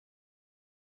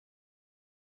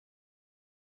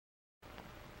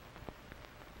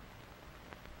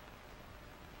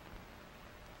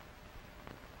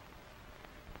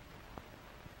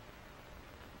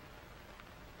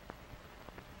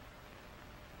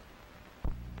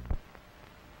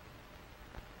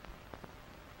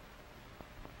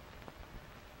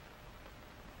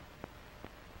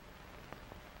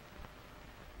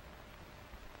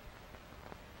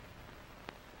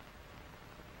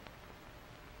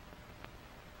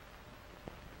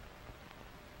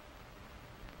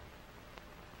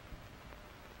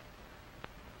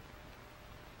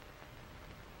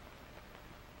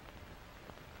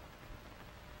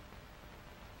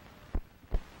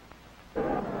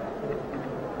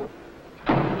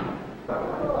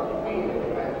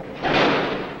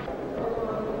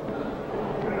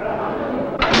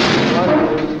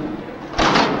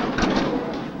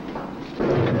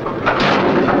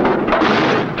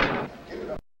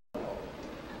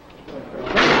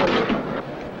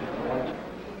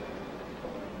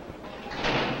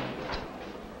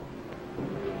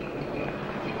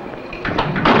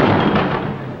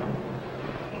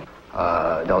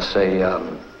they'll say,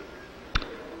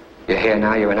 you're here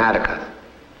now, you're in Attica.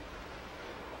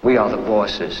 We are the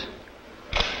bosses.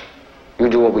 You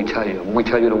do what we tell you. When we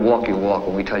tell you to walk, you walk.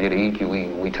 When we tell you to eat, you eat.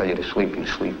 When we tell you to sleep, you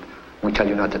sleep. When we tell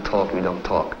you not to talk, you don't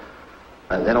talk.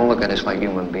 They don't look at us like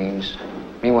human beings.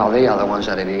 Meanwhile, they are the ones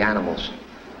that are the animals.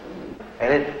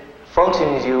 And it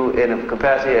functions you in a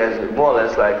capacity as more or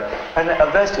less like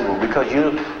a vegetable, because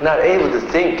you're not able to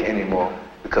think anymore,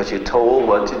 because you're told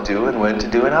what to do and when to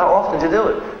do and how often to do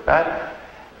it, right?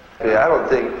 I don't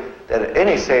think that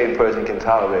any sane person can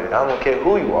tolerate it. I don't care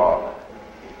who you are.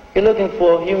 You're looking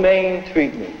for humane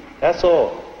treatment. That's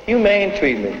all. Humane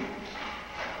treatment.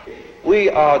 We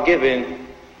are given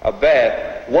a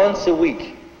bath once a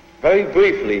week, very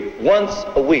briefly, once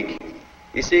a week.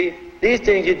 You see, these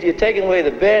things, you're taking away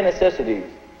the bare necessities,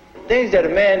 things that a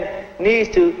man needs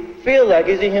to feel like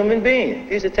he's a human being.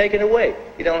 These are taken away.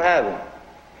 You don't have them.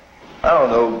 I don't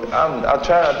know. I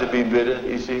try not to be bitter,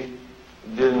 you see,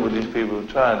 dealing with these people,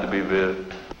 trying to be bitter.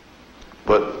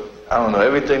 But I don't know,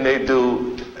 everything they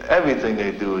do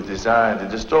is designed to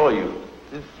destroy you,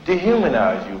 to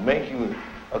dehumanize you, make you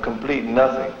a complete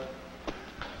nothing.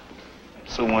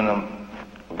 So when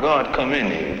God come in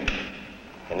here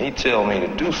and he tell me to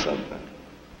do something,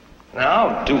 now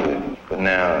I'll do it. But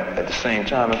now, at the same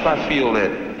time, if I feel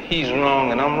that he's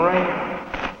wrong and I'm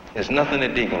right, there's nothing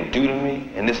that they can do to me,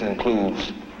 and this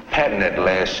includes patting that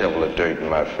last shovel of dirt in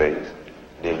my face.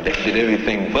 They did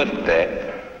everything but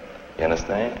that, you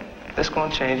understand? That's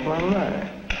gonna change my mind.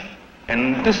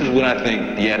 And this is what I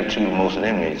think the attitude of most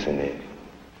inmates in there.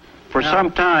 For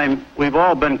some time, we've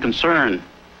all been concerned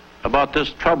about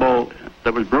this trouble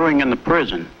that was brewing in the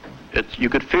prison. You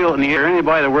could feel in the air.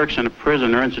 Anybody that works in a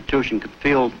prison or institution could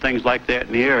feel things like that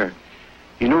in the air.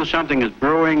 You knew something is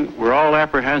brewing. We're all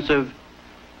apprehensive,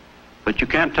 but you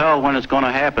can't tell when it's going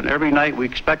to happen. Every night we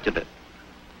expected it.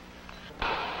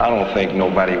 I don't think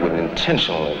nobody would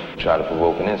intentionally try to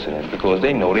provoke an incident, because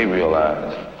they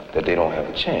realize that they don't have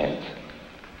a chance.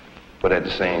 But at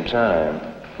the same time,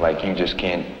 like, you just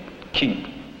can't keep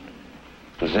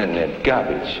presenting that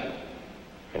garbage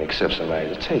and accept somebody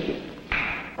to take it.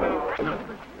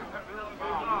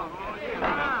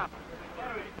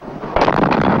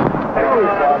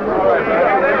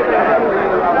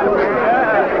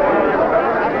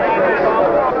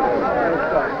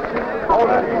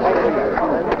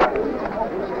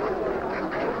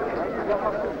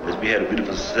 We had a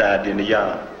beautiful society in the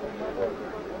yard,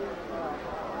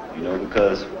 you know,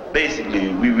 because basically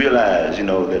we realized, you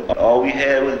know, that all we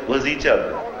had was each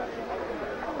other,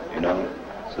 you know,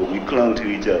 so we clung to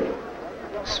each other,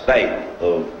 in spite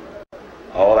of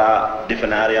all our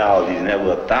different ideologies, and there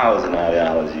were 1,000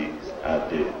 ideologies out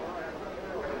there,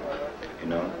 you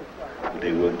know, but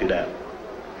they worked it out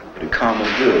for the common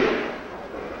good.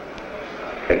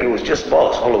 It was just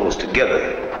us, all of us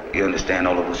together. You understand,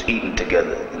 all of us eating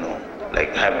together, you know,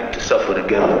 like having to suffer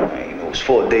together. You know, it was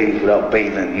 4 days without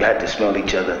bathing. You had to smell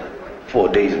each other. 4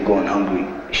 days of going hungry,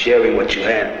 sharing what you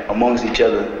had amongst each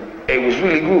other. It was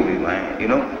really groovy, man, you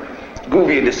know.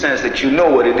 Groovy in the sense that you know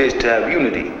what it is to have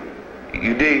unity.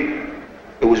 You dig?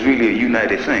 It was really a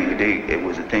united thing. It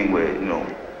was a thing where, you know,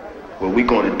 where we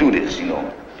going to do this, you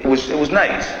know. It was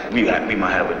nice. We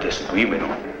might have a disagreement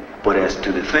on it. But as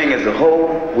to the thing as a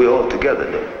whole, we're all together,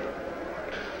 though.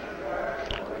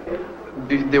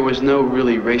 There was no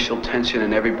really racial tension,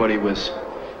 and everybody was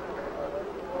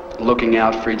looking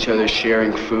out for each other,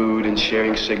 sharing food and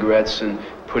sharing cigarettes and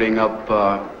putting up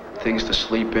things to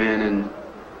sleep in and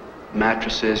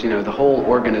mattresses, you know, the whole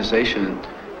organization.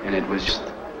 And it was just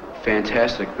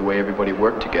fantastic the way everybody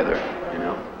worked together, you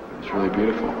know. It was really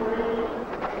beautiful.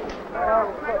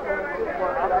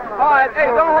 All right,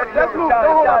 hey, let's move. Don't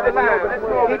hold up the line. Let's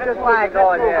move. Keep this line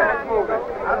going there. Let's move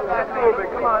it.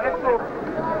 Come on, let's move.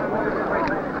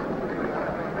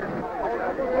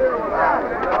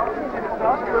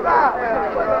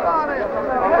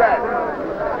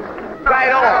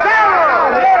 Right on.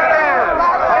 Down!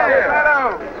 Right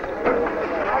on.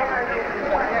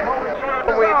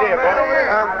 What we did, bro?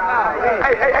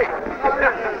 Hey.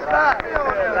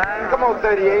 Come on,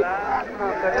 38.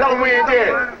 Tell them we ain't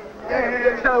dead.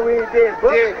 Tell them we ain't dead, bro.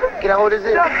 Can I hold this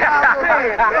in?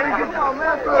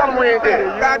 Tell them we ain't dead.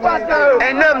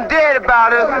 Ain't nothing dead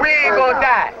about us. We ain't gonna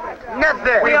die.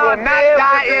 Nothing. We will not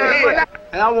die in here.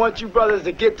 And I want you brothers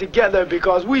to get together,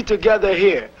 because we together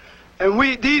here. And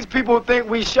these people think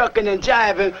we shucking and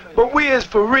jiving, but we is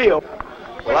for real.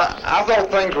 Well, I thought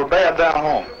things were bad down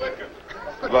home.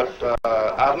 But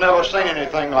I've never seen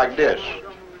anything like this.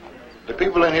 The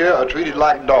people in here are treated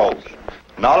like dogs.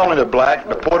 Not only the black,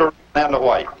 the Puerto Rican, and the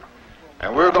white.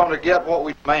 And we're going to get what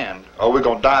we demand, or we're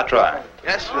going to die trying.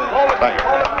 Yes, sir. Thank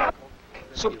you.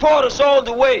 Support us all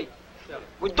the way.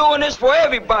 We're doing this for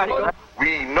everybody.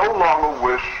 We no longer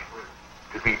wish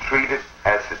to be treated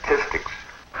as statistics.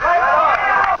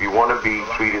 We want to be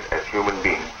treated as human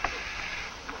beings.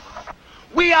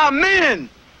 We are men.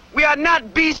 We are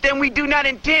not beasts, and we do not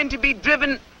intend to be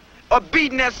driven or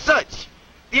beaten as such.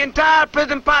 The entire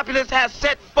prison populace has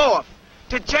set forth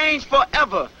to change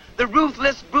forever the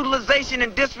ruthless brutalization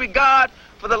and disregard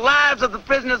for the lives of the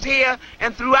prisoners here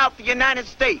and throughout the United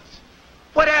States.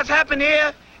 What has happened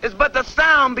here is but the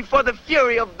sound before the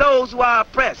fury of those who are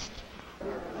oppressed.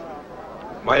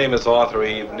 My name is Arthur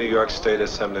Eve, New York State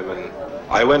Assemblyman.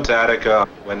 I went to Attica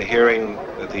when hearing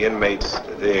that the inmates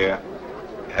there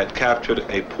had captured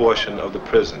a portion of the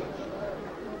prison.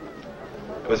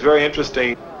 It was very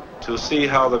interesting to see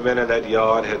how the men in that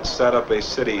yard had set up a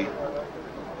city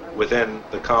within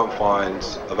the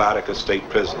confines of Attica State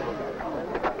Prison.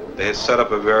 They had set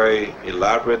up a very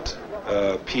elaborate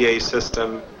PA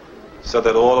system so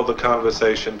that all of the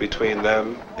conversation between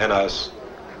them and us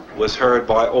was heard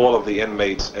by all of the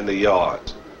inmates in the yard.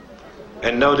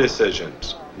 And no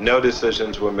decisions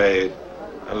were made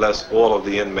unless all of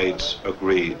the inmates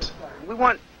agreed. We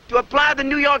want to apply the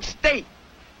New York State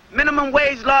minimum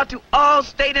wage law to all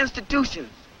state institutions.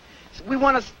 We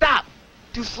want to stop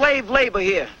to slave labor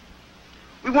here.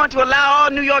 We want to allow all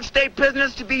New York State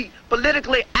prisoners to be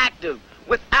politically active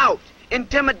without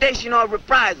intimidation or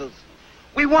reprisals.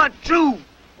 We want true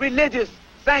religious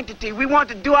sanctity. We want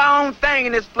to do our own thing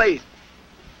in this place.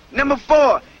 Number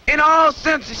 4, in all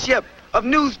censorship of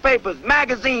newspapers,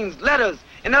 magazines, letters,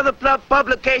 and other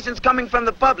publications coming from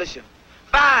the publisher.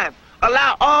 5,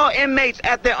 allow all inmates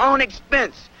at their own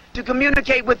expense to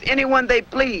communicate with anyone they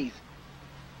please.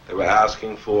 They were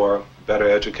asking for better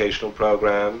educational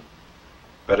program,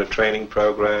 better training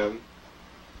program,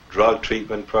 drug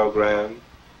treatment program,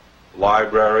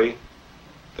 library.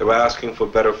 They were asking for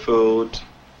better food,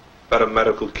 better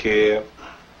medical care.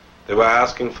 They were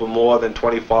asking for more than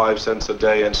 25 cents a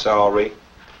day in salary.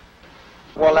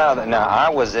 Well, now I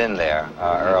was in there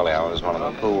early. I was one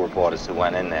of the pool reporters who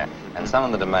went in there, and some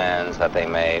of the demands that they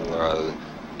made were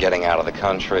getting out of the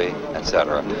country,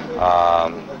 etc.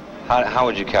 How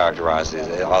would you characterize these?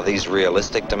 Are these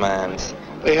realistic demands?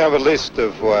 They have a list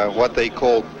of what they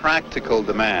call practical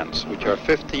demands, which are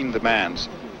 15 demands.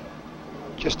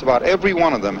 Just about every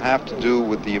one of them have to do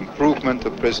with the improvement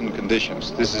of prison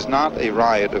conditions. This is not a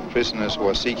riot of prisoners who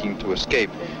are seeking to escape.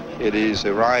 It is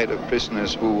a riot of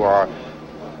prisoners who are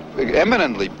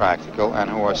eminently practical and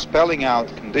who are spelling out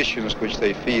conditions which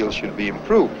they feel should be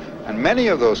improved. And many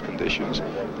of those conditions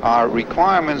are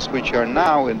requirements which are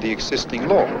now in the existing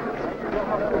law.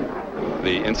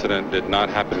 The incident did not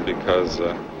happen because,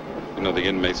 the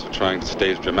inmates were trying to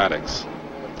stage dramatics.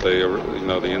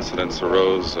 The incidents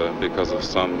arose because of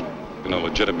some,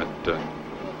 legitimate,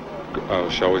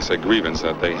 shall we say, grievance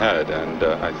that they had. And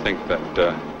I think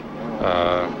that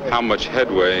how much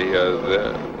headway,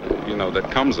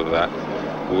 that comes of that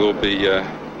will be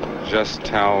just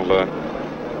how,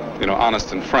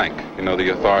 honest and frank, the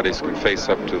authorities can face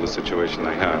up to the situation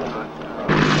they have.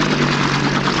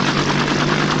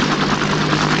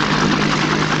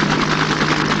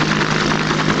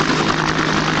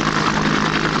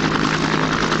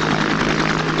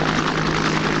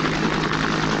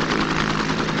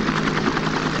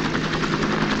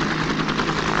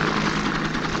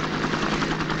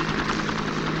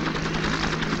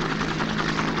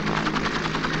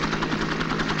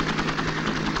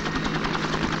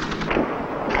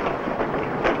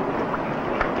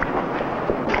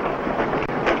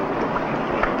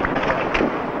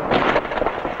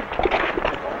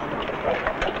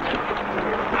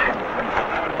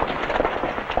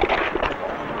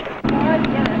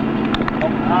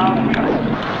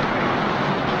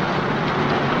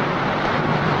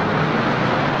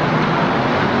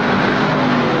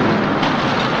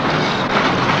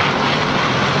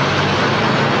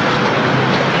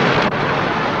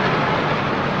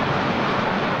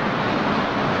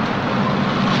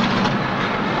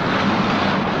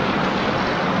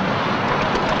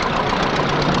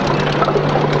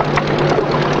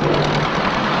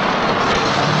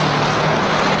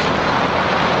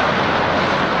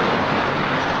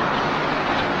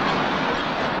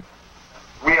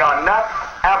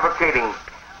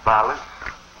 Violence.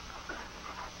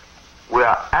 We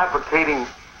are advocating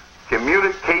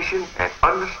communication and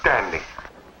understanding.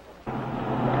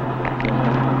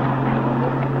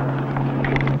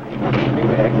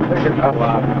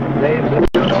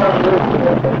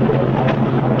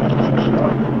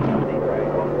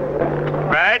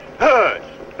 Right,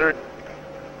 push.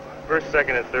 First,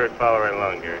 second, and third follow right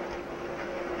along, Gary.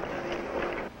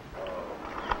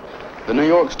 The New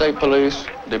York State Police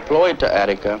deployed to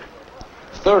Attica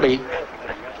 30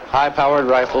 high-powered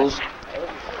rifles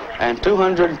and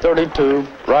 232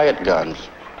 riot guns.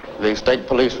 The State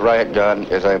Police riot gun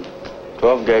is a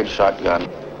 12-gauge shotgun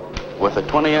with a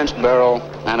 20-inch barrel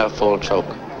and a full choke.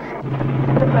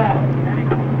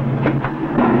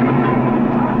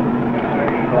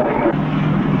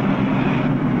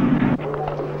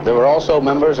 There were also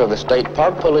members of the State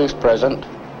Park Police present,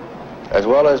 as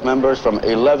well as members from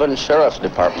 11 sheriff's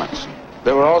departments.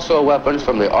 There were also weapons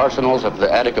from the arsenals of the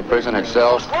Attica prison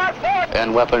itself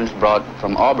and weapons brought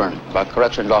from Auburn by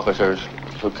corrections officers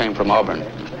who came from Auburn.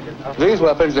 These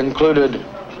weapons included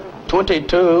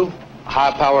 22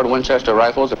 high-powered Winchester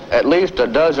rifles, at least a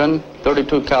dozen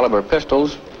 32 caliber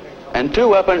pistols, and 2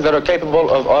 weapons that are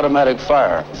capable of automatic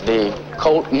fire, the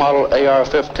Colt model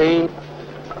AR-15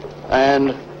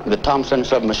 and the Thompson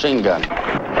submachine gun.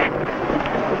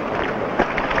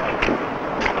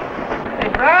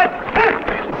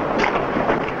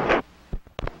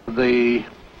 The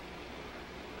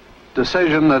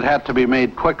decision that had to be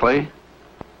made quickly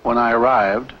when I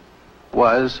arrived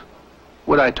was,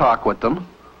 would I talk with them,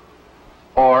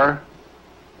 or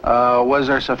was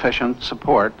there sufficient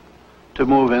support to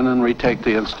move in and retake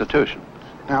the institution?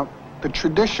 Now, the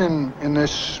tradition in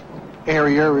this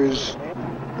area is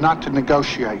not to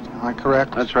negotiate, am I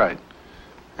correct? That's right.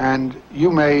 And you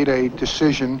made a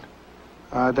decision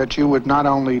that you would not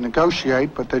only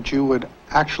negotiate, but that you would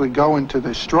actually go into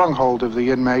the stronghold of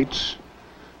the inmates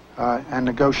and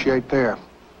negotiate there.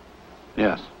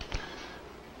 Yes.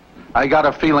 I got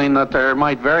a feeling that there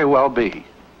might very well be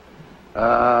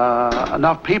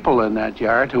enough people in that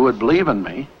yard who would believe in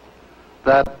me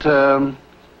that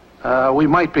we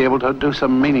might be able to do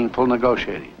some meaningful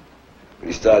negotiating.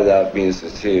 He started out being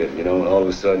sincere, you know, and all of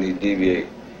a sudden he deviated.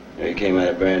 You know, he came out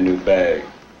a brand new bag,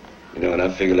 you know, and I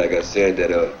figured, like I said,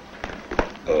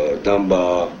 that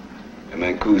Dunbar and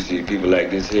Mancusi, people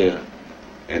like this here,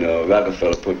 and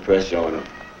Rockefeller put pressure on him,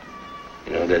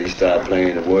 you know, that he started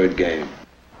playing the word game.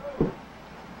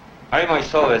 I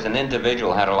myself, as an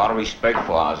individual, had a lot of respect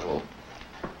for Oswald,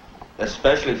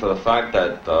 especially for the fact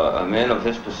that a man of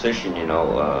his position, you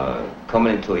know,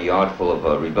 coming into a yard full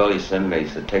of rebellious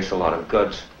inmates, it takes a lot of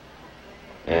guts.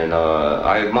 And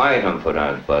I admired him for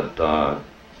that, but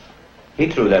he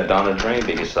threw that down the drain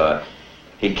because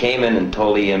he came in and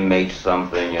told the inmates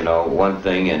something, you know, one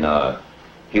thing, and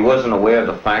he wasn't aware of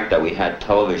the fact that we had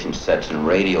television sets and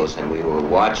radios and we were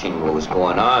watching what was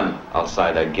going on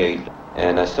outside that gate.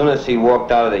 And as soon as he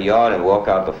walked out of the yard and walked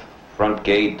out the front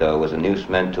gate, was a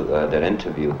newsman that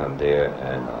interviewed him there,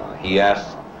 and he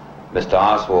asked Mr.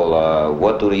 Oswald,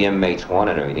 what do the inmates want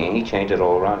and everything, and he changed it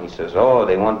all around. He says, oh,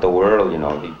 they want the world, you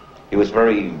know. He was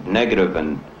very negative,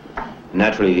 and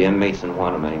naturally the inmates didn't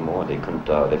want him anymore. They couldn't,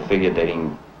 they figured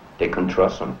they couldn't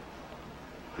trust him.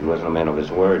 He wasn't a man of his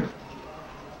word.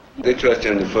 They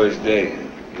trusted him the first day,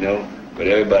 you know, but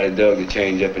everybody dug the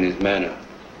change up in his manner.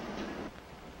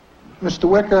 Mr.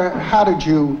 Wicker, how did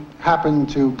you happen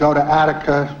to go to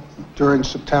Attica during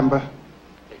September?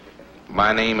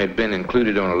 My name had been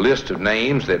included on a list of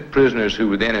names that prisoners who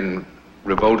were then in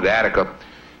revolted Attica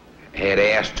had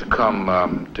asked to come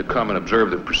and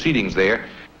observe the proceedings there.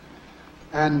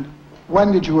 And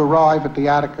when did you arrive at the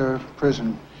Attica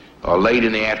prison? Late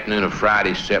in the afternoon of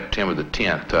Friday, September the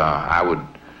 10th. I would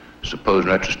suppose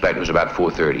in retrospect it was about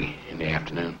 4:30 in the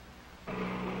afternoon.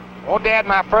 Oh, Dad,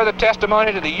 my further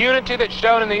testimony to the unity that's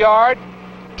shown in the yard,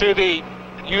 to the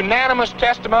unanimous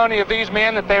testimony of these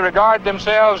men that they regard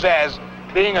themselves as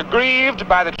being aggrieved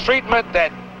by the treatment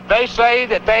that they say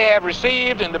that they have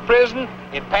received in the prison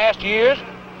in past years,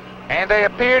 and they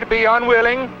appear to be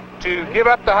unwilling to give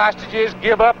up the hostages,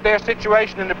 give up their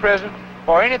situation in the prison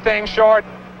for anything short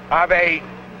of a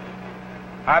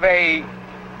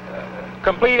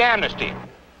complete amnesty.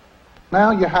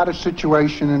 Now you had a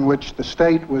situation in which the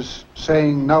state was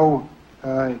saying no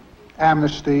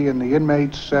amnesty, and the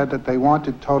inmates said that they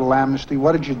wanted total amnesty.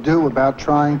 What did you do about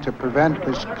trying to prevent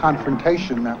this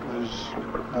confrontation that was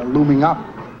looming up?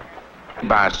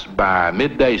 By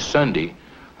midday Sunday,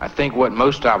 I think what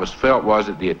most of us felt was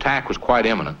that the attack was quite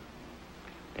imminent,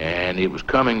 and it was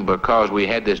coming because we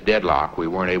had this deadlock. We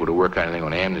weren't able to work out anything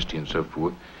on amnesty and so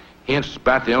forth. Hence,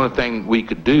 about the only thing we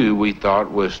could do, we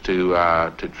thought, was to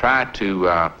try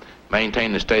to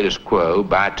maintain the status quo,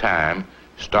 buy time,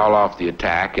 stall off the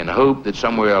attack, and hope that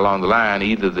somewhere along the line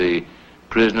either the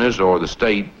prisoners or the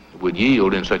state would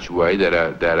yield in such a way that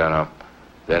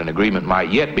an agreement might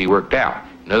yet be worked out.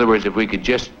 In other words, if we could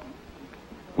just,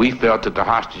 we felt that the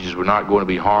hostages were not going to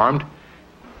be harmed.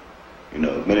 You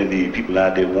know, many of the people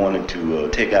out there wanted to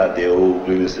take out their old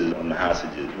grievances on the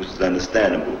hostages, which is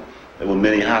understandable. There were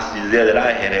many hostages there that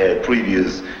I had had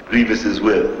previous grievances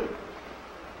with.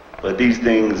 But these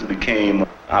things became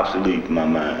obsolete in my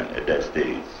mind at that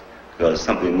stage, because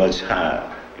something much higher,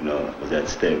 you know, was at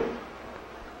stake.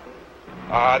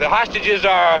 The hostages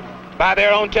are, by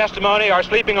their own testimony, are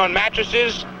sleeping on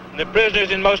mattresses, and the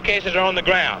prisoners in most cases are on the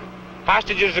ground.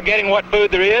 Hostages are getting what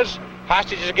food there is.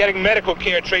 Hostages are getting medical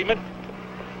care treatment.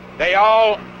 They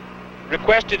all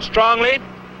requested strongly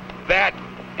that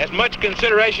as much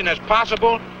consideration as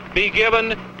possible be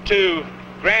given to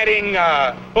granting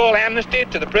full amnesty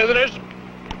to the prisoners.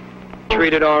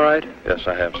 Treated all right? Yes,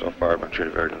 I have so far. I've been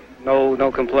treated very good.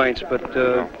 No complaints, but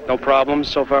no problems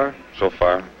so far? So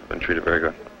far, I've been treated very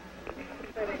good.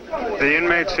 The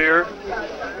inmates here,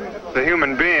 the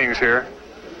human beings here,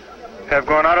 have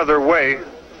gone out of their way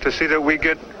to see that we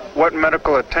get what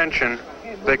medical attention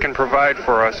they can provide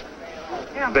for us.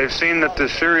 They've seen that the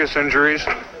serious injuries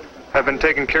have been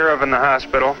taken care of in the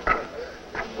hospital.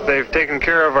 They've taken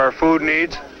care of our food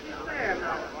needs,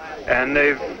 and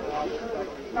they've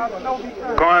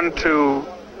gone to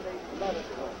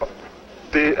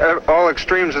all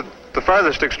extremes, the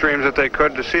farthest extremes that they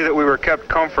could, to see that we were kept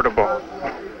comfortable.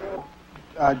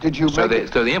 Did you so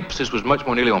the emphasis was much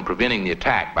more nearly on preventing the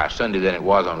attack by Sunday than it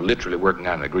was on literally working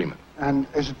out an agreement. And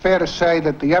is it fair to say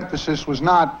that the emphasis was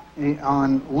not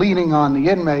on leaning on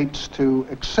the inmates to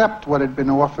accept what had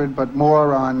been offered, but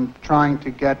more on trying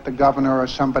to get the governor or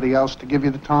somebody else to give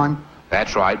you the time?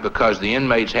 That's right, because the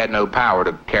inmates had no power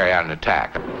to carry out an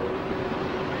attack.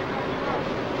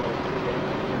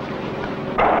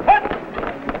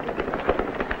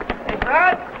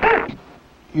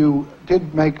 You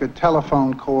did make a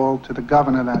telephone call to the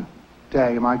governor that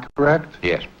day, am I correct?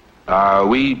 Yes.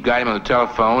 We got him on the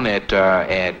telephone at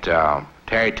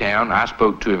Tarrytown. I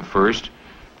spoke to him first.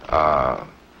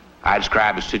 I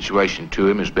described the situation to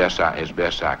him as best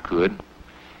I could,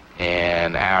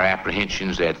 and our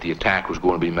apprehensions that the attack was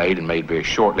going to be made and made very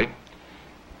shortly,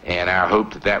 and our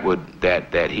hope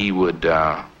that he would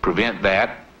prevent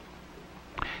that,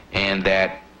 and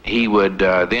that he would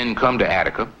then come to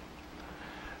Attica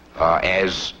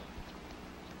as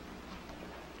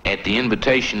at the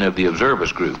invitation of the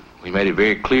observers group. We made it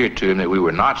very clear to him that we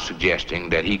were not suggesting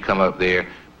that he come up there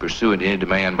pursuant to any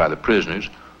demand by the prisoners,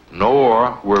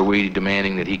 nor were we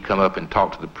demanding that he come up and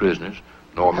talk to the prisoners,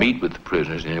 nor meet with the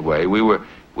prisoners in any way. We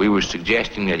were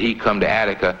suggesting that he come to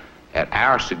Attica at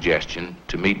our suggestion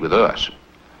to meet with us.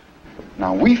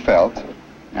 Now we felt,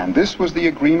 and this was the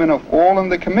agreement of all in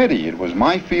the committee, it was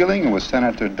my feeling, it was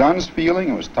Senator Dunn's feeling,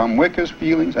 it was Tom Wicker's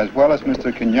feelings, as well as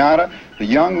Mr. Kenyatta, the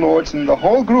young lords, and the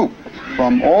whole group,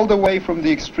 from all the way from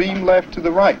the extreme left to the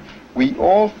right. We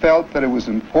all felt that it was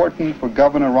important for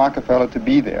Governor Rockefeller to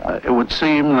be there. It would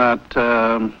seem that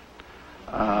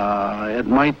it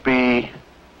might be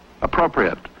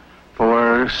appropriate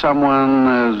for someone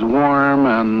as warm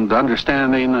and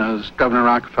understanding as Governor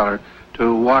Rockefeller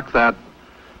to walk that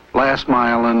last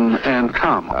mile and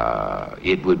come.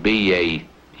 It would be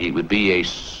a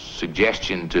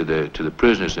suggestion to the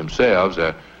prisoners themselves,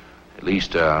 at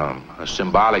least a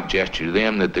symbolic gesture to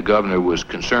them, that the governor was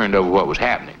concerned over what was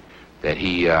happening, that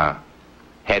he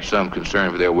had some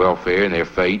concern for their welfare and their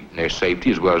fate and their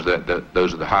safety, as well as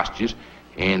those of the hostages,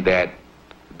 and that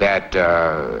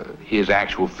his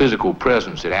actual physical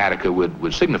presence at Attica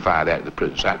would signify that to the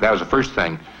prisoners. That was the first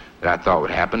thing that I thought would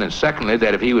happen. And secondly,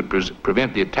 that if he would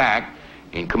prevent the attack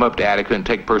and come up to Attica and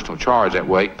take personal charge that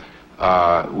way,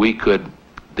 we could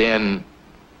then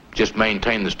just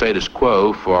maintain the status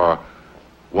quo for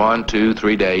 1, 2,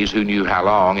 3 days, who knew how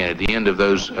long, and at the end of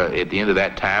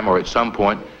that time, or at some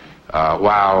point,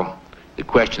 while the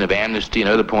question of amnesty and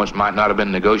other points might not have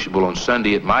been negotiable on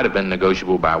Sunday, it might have been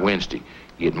negotiable by Wednesday.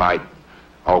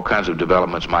 All kinds of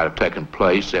developments might have taken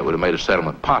place that would have made a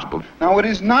settlement possible. Now, it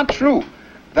is not true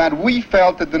that we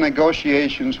felt that the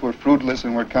negotiations were fruitless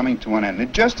and were coming to an end.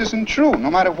 It just isn't true,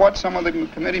 no matter what some of the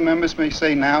committee members may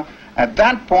say now. At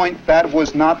that point, that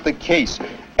was not the case.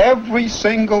 Every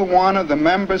single one of the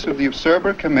members of the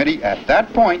Observer Committee at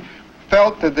that point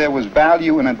felt that there was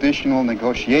value in additional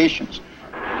negotiations.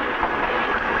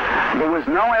 There was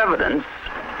no evidence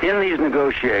in these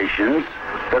negotiations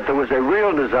that there was a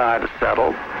real desire to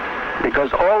settle,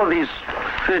 because all of these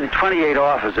 28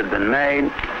 offers had been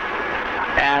made,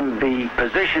 and the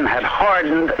position had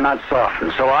hardened, not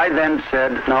softened. So I then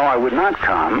said, no, I would not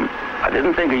come. I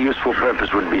didn't think a useful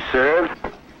purpose would be served.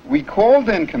 We called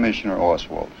in Commissioner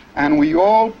Oswald, and we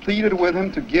all pleaded with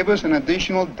him to give us an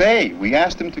additional day. We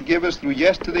asked him to give us through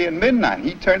yesterday at midnight.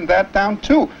 He turned that down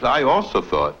too. I also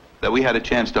thought that we had a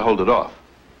chance to hold it off.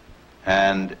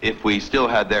 and if we still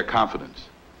had their confidence.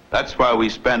 That's why we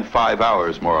spent 5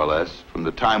 hours, more or less, from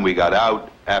the time we got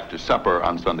out after supper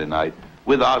on Sunday night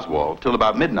with Oswald till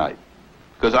about midnight.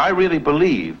 Because I really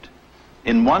believed,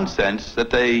 in one sense, that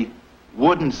they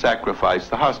wouldn't sacrifice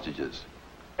the hostages.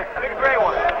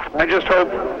 I just hope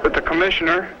that the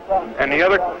commissioner and the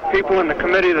other people in the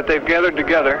committee that they've gathered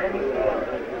together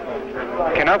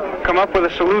can come up with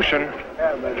a solution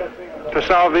to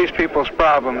solve these people's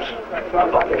problems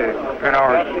and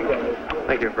ours.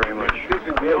 Thank you very much.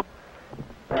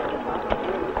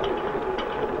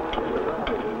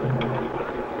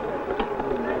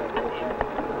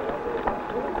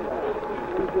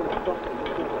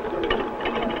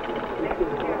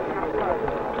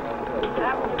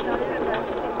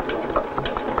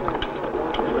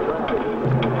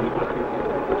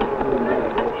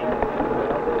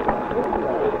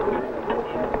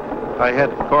 I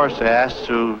had, of course, asked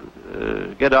to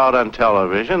get out on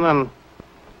television and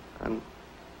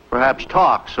perhaps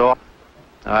talk. So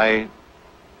I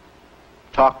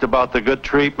talked about the good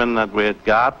treatment that we had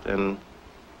got and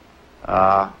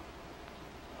the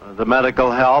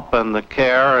medical help and the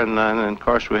care, and of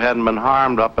course we hadn't been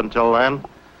harmed up until then.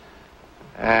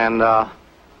 And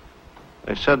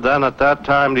they said then at that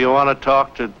time, do you want to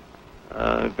talk to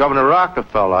Governor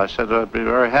Rockefeller? I said I'd be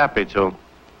very happy to.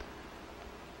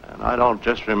 And I don't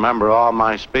just remember all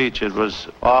my speech, it was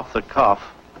off the cuff.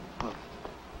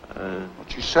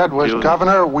 What you said was,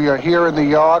 Governor, we are here in the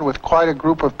yard with quite a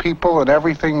group of people, and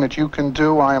everything that you can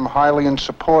do I am highly in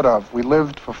support of. We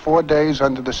lived for 4 days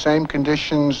under the same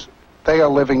conditions they are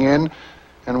living in,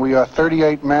 and we are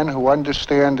 38 men who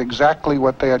understand exactly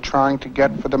what they are trying to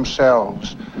get for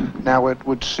themselves. Now, it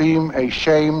would seem a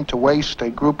shame to waste a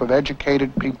group of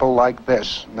educated people like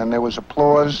this. And then there was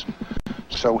applause.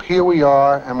 So here we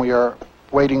are, and we are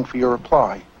waiting for your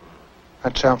reply.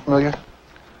 That sound familiar?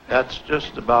 That's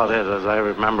just about it as I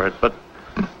remember it. But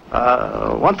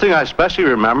one thing I especially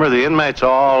remember, the inmates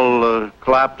all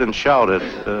clapped and shouted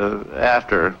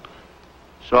after.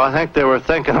 So I think they were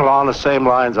thinking along the same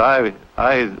lines I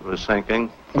was thinking.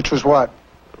 Which was what?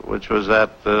 Which was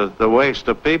that the waste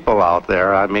of people out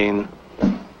there. I mean,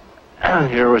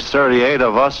 here was 38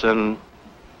 of us, and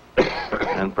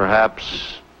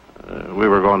perhaps we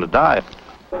were going to die.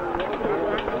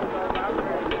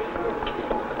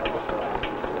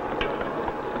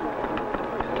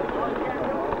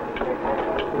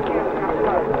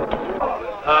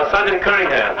 Sergeant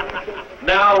Cunningham,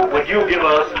 now would you give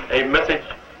us a message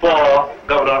for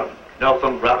Governor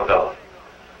Nelson Rockefeller?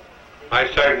 I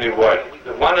certainly would.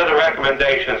 One of the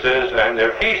recommendations is, and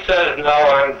if he says no,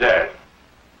 I'm dead.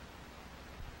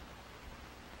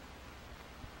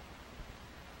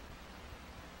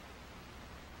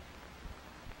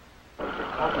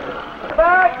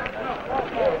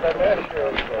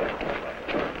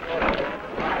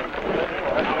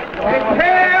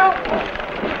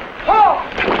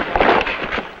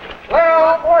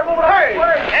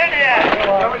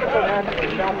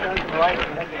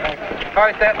 All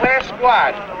right, that last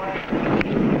squad.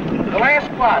 The last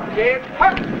squad, kid.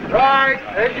 Right,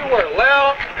 as you were.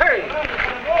 Lil, hey.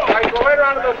 All right, go right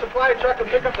around to the supply truck and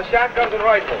pick up the shotguns and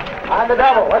rifles. On the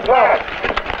double, let's go.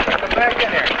 Get them back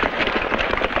in there.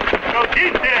 Go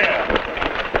deep there.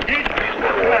 Deep.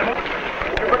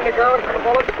 You bring the gun for the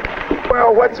bullets?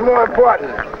 Well, what's more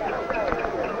important?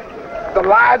 The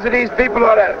lives of these people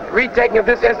or the retaking of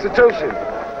this institution?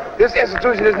 This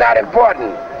institution is not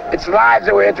important. It's lives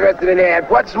that we're interested in here.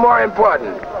 What's more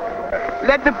important?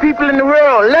 Let the people in the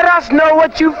world, let us know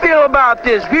what you feel about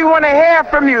this. We want to hear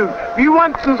from you. We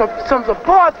want some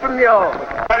support from y'all.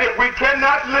 And if we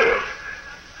cannot live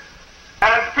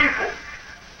as people,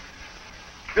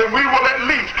 then we will at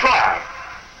least try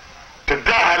to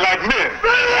die like men.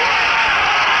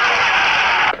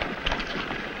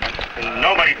 And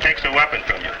nobody takes a weapon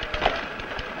from you.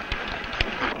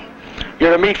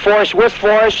 You're to meet force with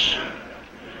force.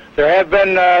 There have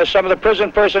been some of the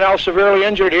prison personnel severely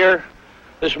injured here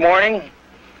this morning,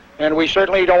 and we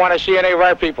certainly don't want to see any of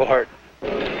our people hurt.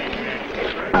 Let's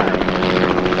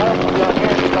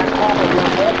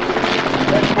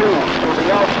move to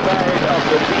the outside of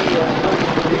the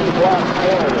D block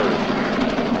corridor.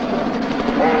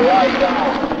 Or lie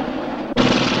down.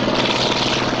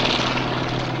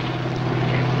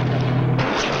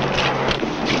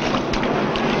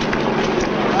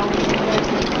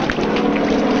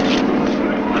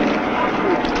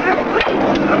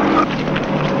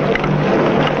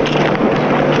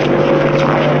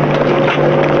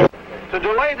 To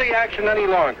delay the action any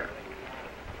longer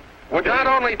would not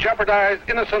only jeopardize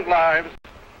innocent lives,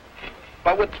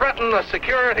 but would threaten the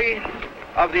security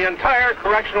of the entire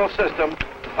correctional system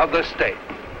of this state.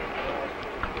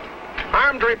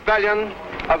 Armed rebellion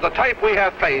of the type we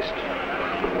have faced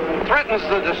threatens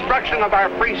the destruction of our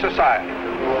free society.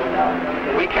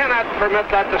 We cannot permit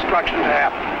that destruction to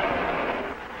happen.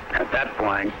 At that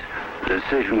point, the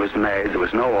decision was made. There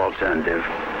was no alternative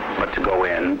but to go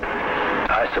in.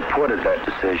 I supported that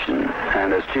decision,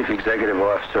 and as Chief Executive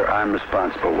Officer, I'm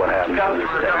responsible for what happens in this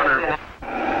state.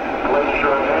 Place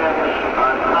your hands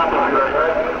on top of your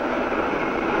head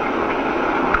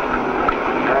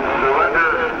and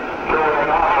surrender to an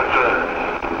officer.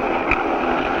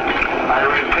 I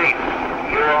repeat,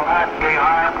 you will not be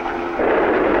harmed.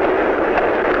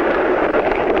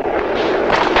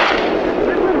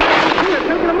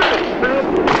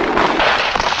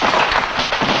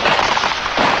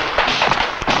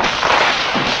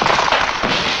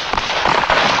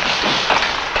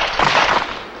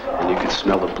 And you could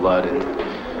smell the blood and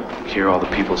hear all the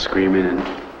people screaming, and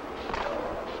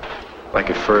like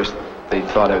at first they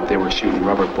thought that they were shooting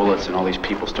rubber bullets, and all these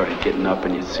people started getting up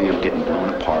and you'd see them getting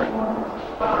blown apart.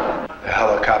 The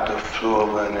helicopter flew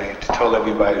over and they told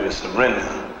everybody to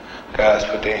surrender. Guys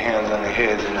put their hands on their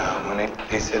heads, and when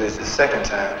they said it's the second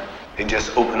time, they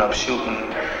just opened up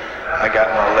shooting. I got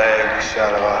my leg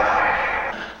shot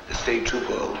off. The state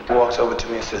trooper walks over to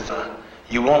me and says,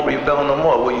 "You won't rebel no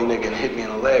more, will you, nigga?" And hit me in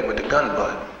the leg with the gun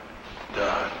butt,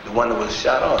 the one that was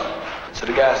shot off. So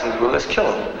the guy says, "Well, let's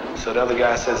kill him." So the other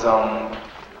guy says, "No,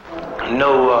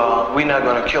 we're not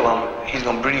gonna kill him. He's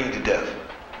gonna bleed to death."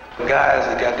 The guys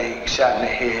that got their shot in the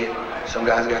head, some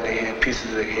guys got their head,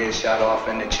 pieces of their head shot off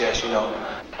in the chest, you know.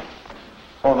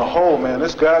 On the whole, man,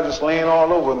 this guy just laying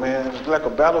all over, man. It's like a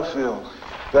battlefield.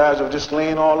 Guys were just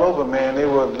laying all over, man. They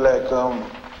were like,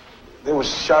 they were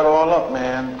shot all up,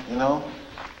 man, you know.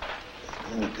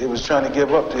 And they was trying to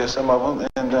give up there, some of them,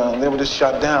 and they were just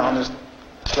shot down, just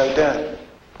like that.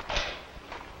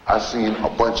 I seen a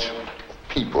bunch of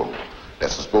people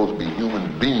that's supposed to be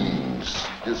human beings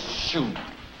just shoot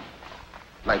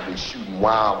like they shooting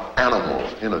wild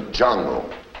animals in a jungle.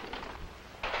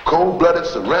 Cold-blooded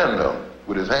surrender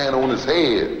with his hand on his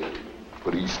head,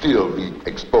 but he'd still be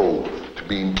exposed to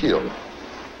being killed.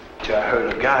 I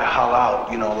heard a guy holler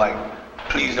out, you know, like,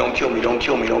 "Please don't kill me, don't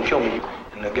kill me, don't kill me."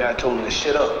 And the guy told him to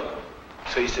shut up.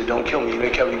 So he said, "Don't kill me." And they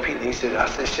kept repeating. He said, "I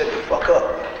said, shut the fuck up."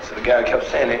 So the guy kept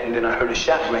saying it, and then I heard a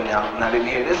shot ring out, and I didn't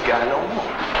hear this guy no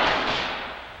more.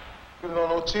 You know,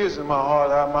 no tears in my heart.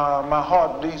 My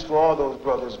heart bleeds for all those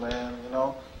brothers, man, you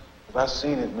know. I've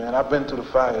seen it, man. I've been through the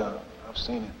fire. I've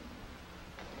seen it.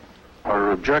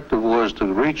 Our objective was to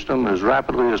reach them as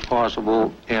rapidly as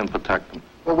possible and protect them.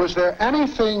 Well, was there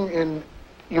anything in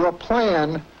your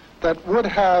plan that would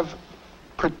have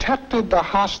protected the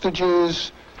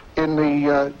hostages in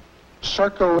the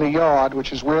circle in the yard,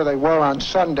 which is where they were on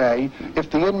Sunday, if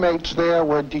the inmates there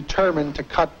were determined to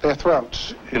cut their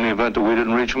throats? In the event that we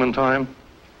didn't reach them in time?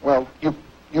 Well, you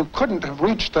couldn't have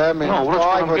reached them in No, that's what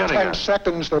 5 I'm or getting 10 at.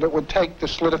 seconds that it would take to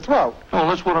slit a throat. No,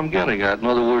 that's what I'm getting at. In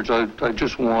other words, I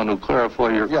just want to clarify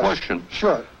your question.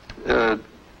 Sure.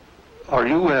 Are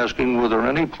you asking were there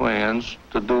any plans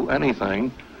to do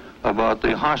anything about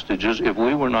the hostages if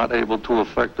we were not able to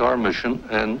effect our mission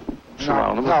and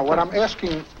surround them? No, what I'm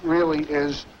asking really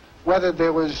is whether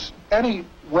there was any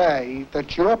way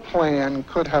that your plan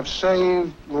could have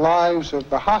saved lives of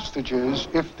the hostages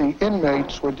if the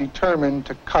inmates were determined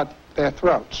to cut their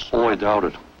throats. Oh, I doubt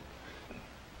it.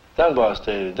 Dunbar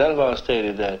stated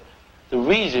that the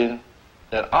reason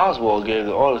that Oswald gave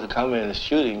the order to come in and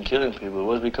shooting and killing people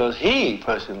was because he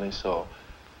personally saw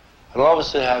an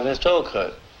officer having his throat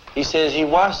cut. He says he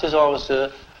watched this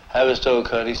officer have his throat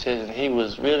cut. He says, and he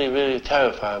was really, really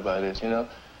terrified by this, you know.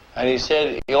 And he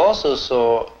said he also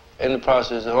saw in the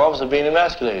process an officer being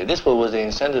emasculated. This was the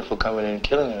incentive for coming in and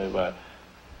killing everybody.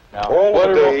 Now, all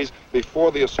the days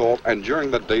before the assault and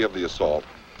during the day of the assault,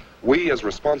 we as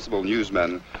responsible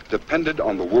newsmen depended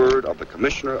on the word of the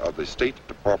Commissioner of the State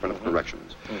Department of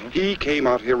Corrections. He came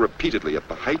out here repeatedly at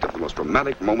the height of the most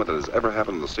dramatic moment that has ever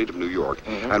happened in the state of New York,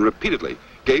 and repeatedly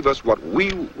gave us what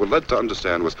we were led to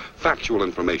understand was factual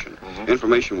information,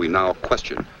 information we now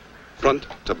question, front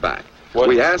to back.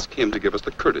 We asked him to give us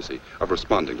the courtesy of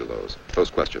responding to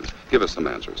those questions, give us some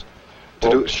answers.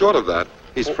 Short of that,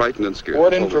 he's frightened and scared.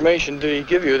 What information did he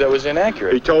give you that was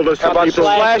inaccurate? He told us about people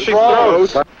slashing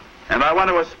throats. And I want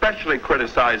to especially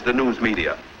criticize the news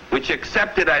media, which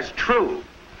accepted as true,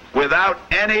 without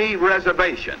any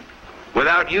reservation,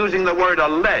 without using the word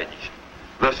alleged,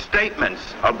 the statements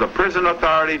of the prison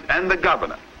authorities and the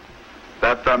governor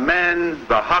that the men,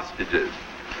 the hostages,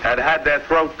 had had their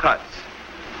throat cuts,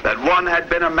 that one had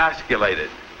been emasculated,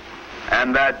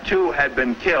 and that two had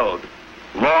been killed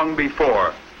long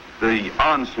before the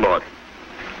onslaught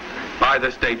by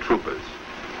the state troopers.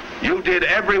 You did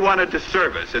everyone a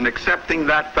disservice in accepting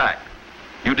that fact.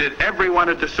 You did everyone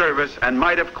a disservice and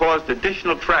might have caused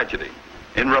additional tragedy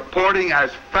in reporting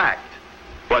as fact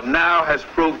what now has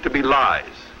proved to be lies.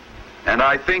 And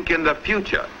I think in the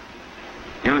future,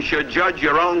 you should judge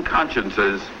your own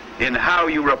consciences in how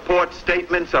you report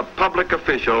statements of public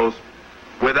officials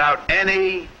without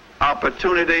any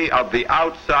opportunity of the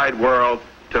outside world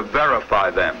to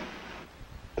verify them.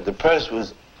 The press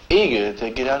was eager to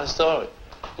get out a story.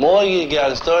 More eager to get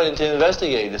out a story than to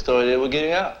investigate the story they were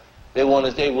getting out. They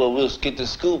wanted to say, well, we'll get the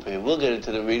scoop here. We'll get it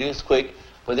to the readers quick.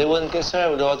 But they wasn't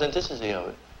concerned with the authenticity of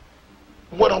it.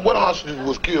 What hostage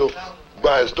was killed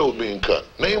by his throat being cut?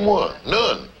 Name one.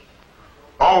 None.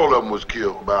 All of them was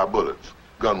killed by bullets,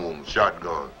 gun wounds,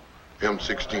 shotguns,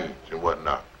 M16s, and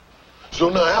whatnot. So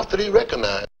now after they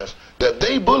recognized that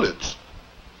they bullets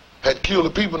had killed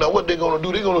the people, now what they're going to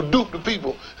do? They're going to dupe the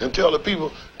people and tell the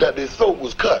people that their throat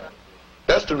was cut.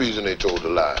 That's the reason they told the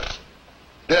lies.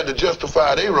 They had to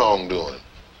justify their wrongdoing.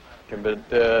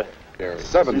 But,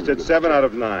 Seven. You said 7 out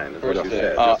of 9 is what you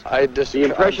said. I disagree. The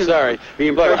impression, sorry. The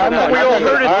impression We all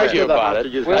heard it argue about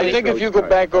it. I think if you go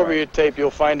back over your tape,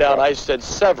 you'll find out I said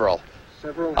several.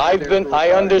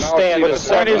 I understand. But the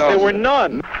point is there were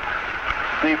none.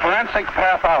 The forensic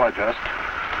pathologist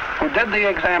who did the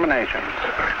examinations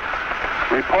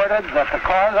reported that the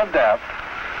cause of death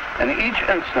in each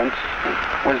instance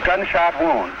was gunshot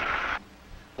wound.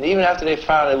 And even after they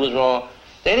found it was wrong,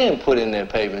 they didn't put in their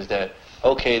papers that,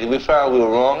 okay, we found we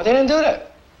were wrong. They didn't do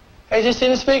that. They just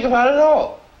didn't speak about it at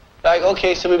all. Like,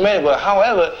 okay, so we made it. But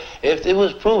however, if it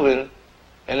was proven,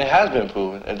 and it has been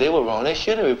proven, if they were wrong, they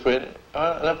should have reprinted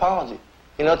an apology.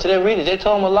 You know, to their readers, they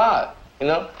told them a lie, you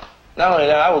know. Not only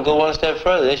that, I would go one step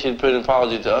further. They should print an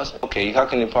apology to us. Okay, how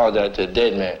can you apologize to a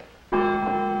dead man?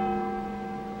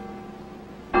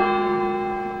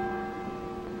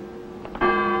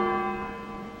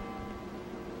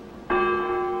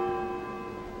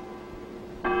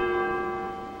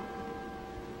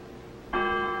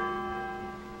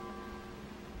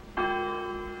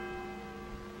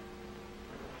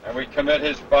 And we commit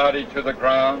his body to the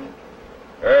ground,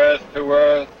 earth to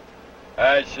earth,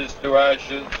 ashes to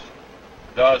ashes,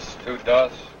 dust to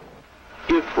dust.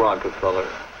 If Rockefeller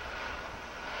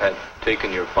had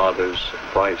taken your father's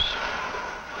advice,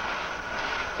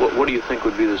 what do you think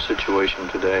would be the situation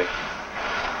today?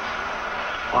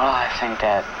 Well, I think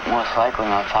that most likely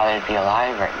my father would be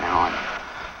alive right now, and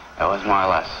it was more or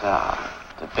less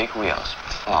the big wheel's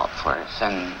fault for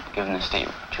giving the state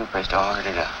troopers the order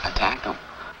to attack them.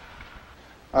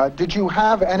 Did you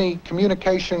have any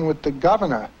communication with the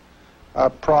governor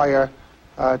prior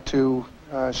to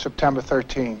September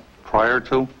 13? Prior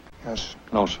to? Yes.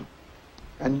 No, sir.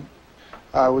 And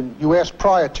when you asked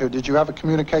prior to, did you have a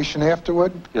communication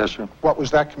afterward? Yes, sir. What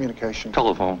was that communication?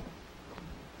 Telephone.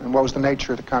 And what was the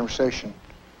nature of the conversation?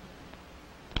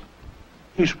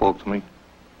 He spoke to me.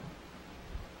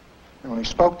 And when he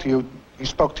spoke to you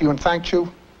and thanked you?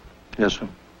 Yes, sir.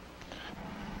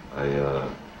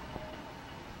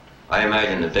 I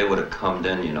imagine that they would have come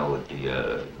in, you know, with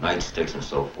the nightsticks and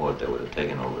so forth. They would have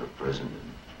taken over the prison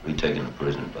and retaken the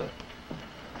prison, but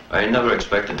I never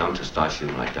expected them to start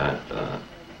shooting like that.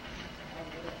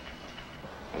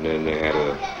 And then they had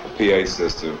a PA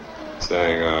system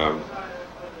saying,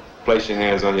 place your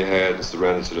hands on your head and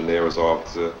surrender to the nearest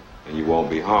officer and you won't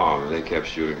be harmed. And they kept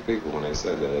shooting people when they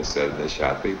said that. They said they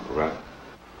shot people, right?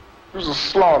 It was a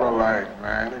slaughter line,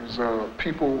 man. It was,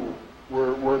 people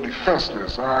were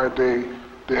defenseless. All right,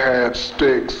 they had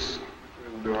sticks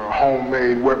and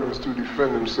homemade weapons to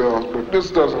defend themselves, but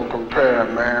this doesn't compare,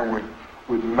 man,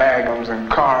 with magnums and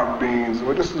carbines.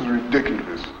 Well, this is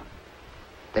ridiculous.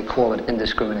 They call it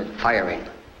indiscriminate firing.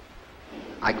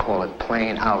 I call it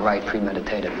plain, outright,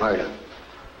 premeditated murder.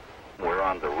 We're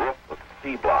on the roof of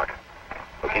C Block,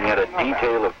 looking at a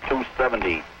detail of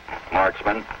 270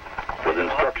 marksmen with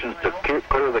instructions to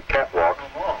clear the catwalk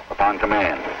upon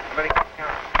command.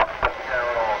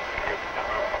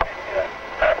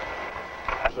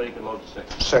 So you can load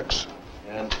 6. 6.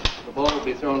 And the bullet would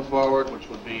be thrown forward, which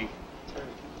would be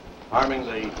arming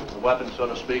the weapon, so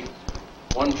to speak.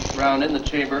 One round in the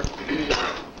chamber. To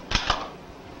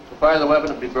fire the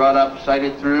weapon, it would be brought up,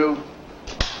 sighted through,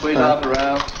 squeeze off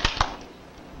around.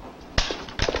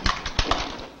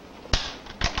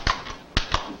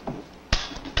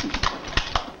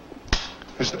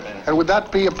 And would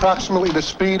that be approximately the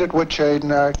speed at which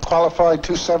a qualified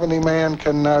 270 man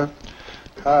can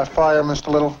fire, Mr.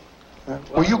 Little?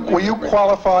 Were you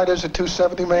qualified as a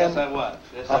 270 man? Yes, I was.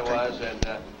 Yes, I was. And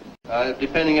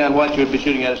Depending on what you would be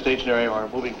shooting at, a stationary or a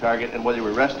moving target, and whether you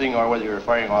were resting or whether you were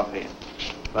firing offhand.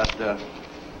 But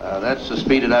that's the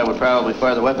speed that I would probably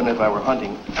fire the weapon if I were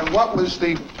hunting. And what was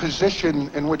the position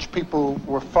in which people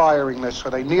were firing this?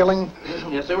 Were they kneeling?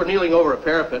 Yes, they were kneeling over a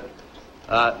parapet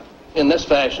in this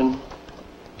fashion,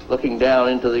 looking down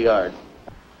into the yard.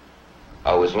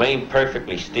 I was laying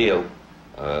perfectly still,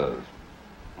 more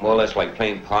or less like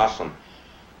playing possum,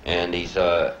 and these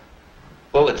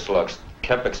bullet slugs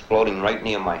kept exploding right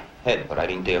near my head, but I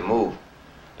didn't dare move.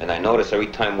 And I noticed every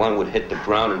time one would hit the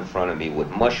ground in front of me with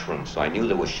mushrooms, so I knew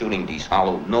they were shooting these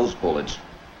hollow nose bullets.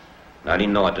 And I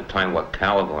didn't know at the time what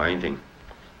caliber or anything,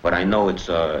 but I know it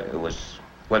was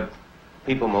what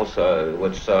people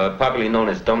what's popularly known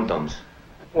as dum-dums.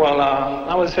 Well,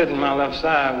 I was hitting my left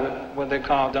side with what they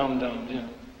call dum-dums, you know,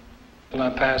 till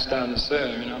I passed out in the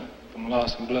cell, you know, from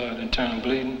loss of blood, internal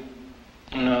bleeding.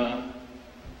 And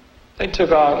they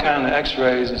took all kind of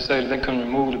x-rays and said that they couldn't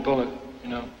remove the bullet, you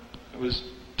know. It was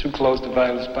too close to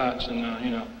vital spots and,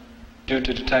 you know, due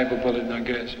to the type of bullet, I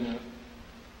guess, you know.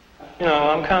 You know,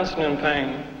 I'm constantly in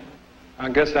pain. I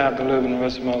guess I have to live in the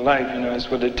rest of my life, you know,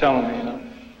 that's what they're telling me, you know.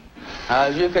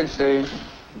 As you can see,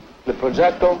 the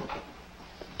projectile,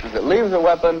 as it leaves the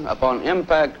weapon upon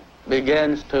impact,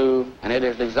 begins to, and it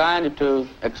is designed to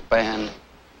expand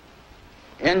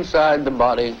inside the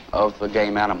body of the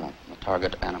game animal, the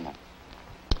target animal.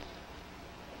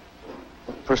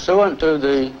 Pursuant to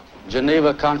the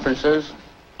Geneva Conferences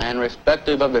and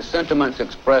respective of the sentiments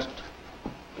expressed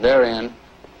therein,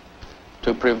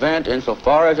 to prevent,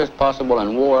 insofar as is possible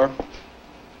in war,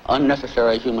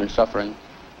 unnecessary human suffering,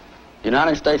 the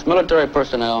United States military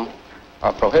personnel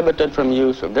are prohibited from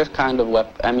use of this kind of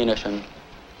ammunition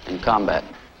in combat.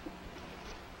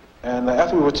 And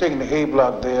after we were taking the A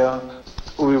block there,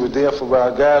 we were there for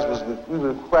our guys, we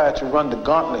were required to run the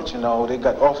gauntlet, you know. They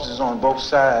got officers on both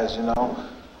sides, you know.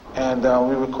 And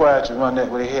we were required to run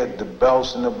that where they had the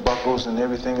belts and the buckles and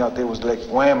everything out there was like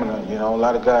whamming them, you know. A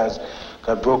lot of guys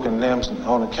got broken limbs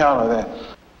on account of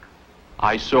that.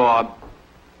 I saw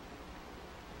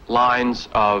lines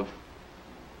of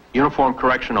uniformed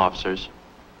correction officers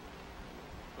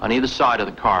on either side of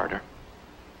the corridor,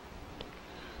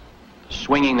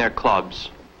 swinging their clubs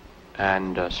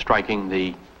and striking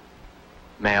the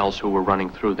males who were running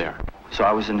through there. So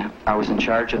I was in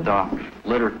charge of the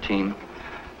litter team.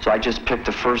 So I just picked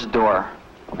the first door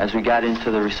as we got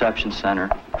into the reception center.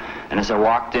 And as I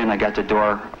walked in, I got the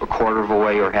door a quarter of a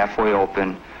way or halfway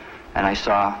open, and I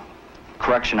saw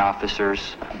correction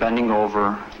officers bending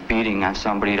over, beating on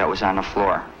somebody that was on the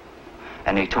floor.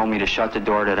 And they told me to shut the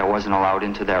door, that I wasn't allowed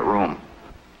into that room.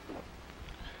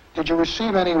 Did you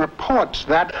receive any reports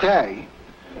that day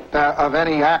of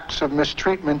any acts of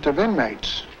mistreatment of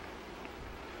inmates?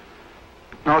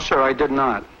 No, sir, I did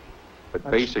not. But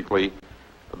basically,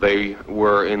 they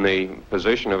were in the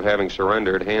position of having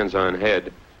surrendered, hands on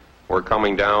head, were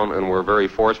coming down and were very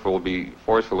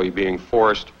forcefully being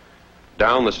forced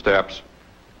down the steps,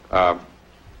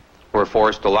 were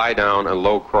forced to lie down and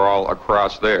low crawl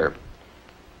across there.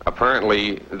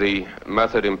 Apparently, the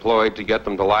method employed to get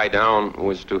them to lie down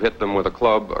was to hit them with a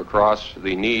club across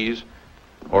the knees,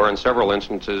 or in several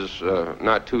instances,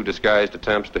 not too disguised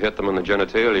attempts to hit them in the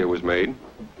genitalia was made.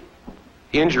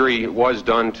 Injury was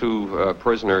done to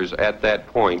prisoners at that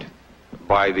point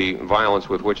by the violence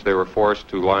with which they were forced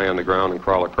to lie on the ground and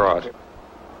crawl across.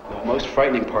 The most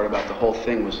frightening part about the whole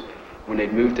thing was when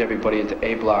they'd moved everybody into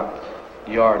A block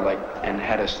yard, and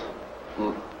had us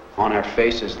on our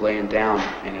faces laying down,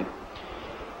 and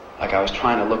like I was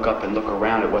trying to look up and look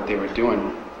around at what they were doing,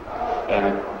 and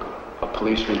a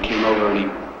policeman came over and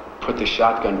he put the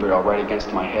shotgun barrel right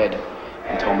against my head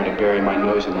and told me to bury my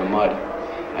nose in the mud.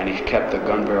 And he kept the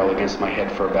gun barrel against my head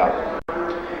for about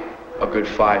a good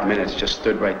 5 minutes, just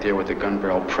stood right there with the gun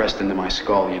barrel pressed into my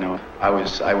skull, you know. I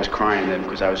was crying then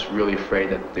because I was really afraid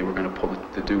that they were going to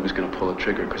the dude was going to pull the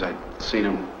trigger, because I'd seen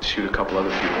him shoot a couple other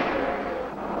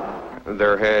people.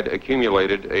 There had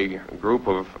accumulated a group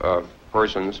of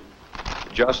persons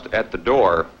just at the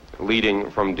door leading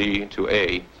from D to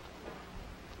A.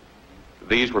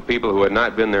 These were people who had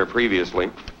not been there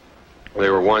previously. They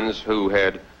were ones who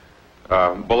had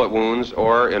bullet wounds,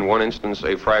 or in one instance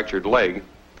a fractured leg.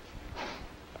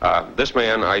 This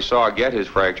man I saw get his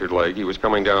fractured leg. He was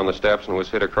coming down the steps and was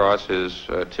hit across his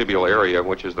tibial area,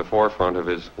 which is the forefront of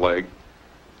his leg.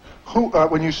 Who,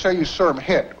 when you say you saw him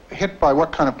hit by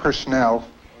what kind of personnel?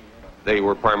 They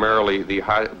were primarily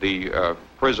the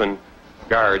prison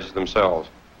guards themselves.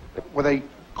 Were they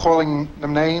calling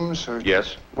them names? Or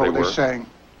yes, what were they saying?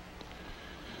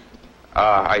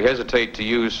 I hesitate to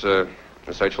use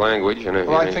such language.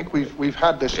 Well, I think we've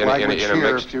had this language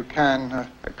here, if you can.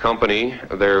 Company,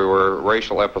 there were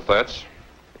racial epithets.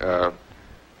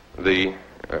 The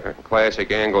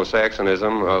classic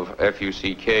Anglo-Saxonism of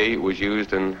F-U-C-K was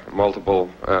used in multiple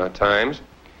times.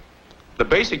 The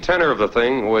basic tenor of the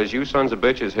thing was, you sons of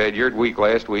bitches had your week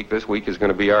last week, this week is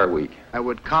going to be our week. I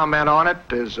would comment on it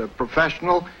as a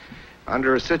professional.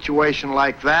 Under a situation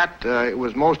like that, it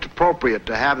was most appropriate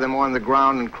to have them on the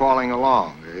ground and crawling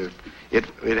along. It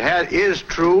is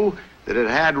true that it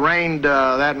had rained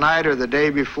that night or the day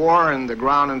before, and the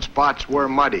ground in spots were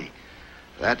muddy.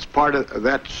 That's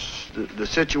the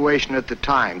situation at the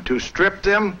time. To strip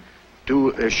them, to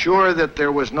assure that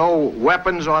there was no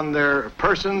weapons on their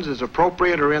persons is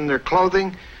appropriate, or in their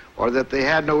clothing, or that they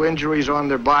had no injuries on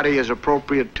their body is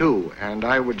appropriate too. And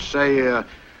I would say a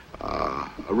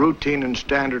routine and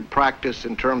standard practice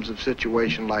in terms of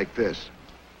situation like this.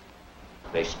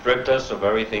 They stripped us of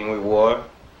everything we wore.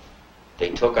 They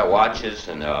took our watches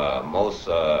and most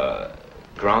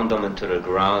ground them into the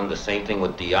ground. The same thing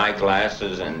with the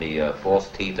eyeglasses and the false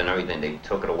teeth and everything. They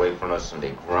took it away from us and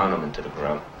they ground them into the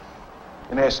ground.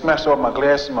 And they smashed all my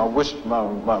glasses, my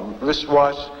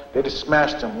wristwatch. They just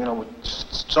smashed them, you know, with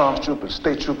stormtroopers,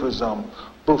 state troopers,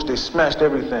 boots. They smashed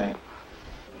everything.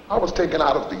 I was taken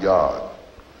out of the yard,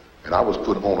 and I was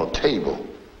put on a table,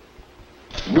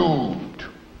 nude,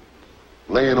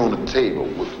 laying on the table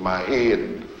with my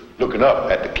head looking up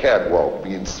at the catwalk,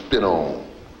 being spit on,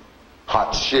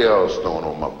 hot shells thrown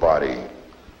on my body,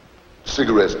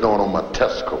 cigarettes thrown on my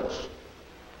testicles.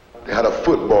 They had a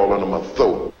football under my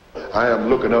throat. I am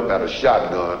looking up at a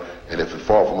shotgun, and if it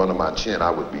fall from under my chin,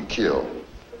 I would be killed.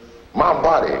 My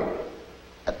body,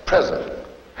 at present,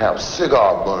 have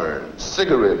cigar burns,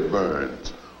 cigarette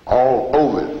burns all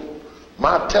over it.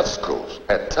 My testicles,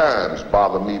 at times,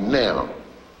 bother me now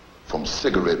from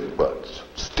cigarette butts,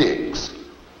 sticks,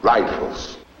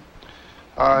 rifles.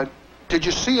 Did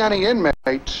you see any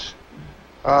inmates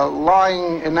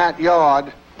lying in that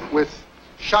yard with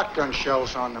shotgun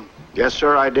shells on them? Yes,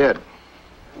 sir, I did.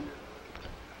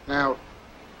 Now,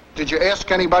 did you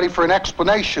ask anybody for an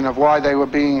explanation of why they were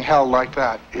being held like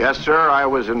that? Yes, sir. I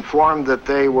was informed that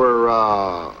they were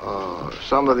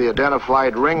some of the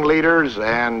identified ringleaders,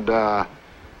 and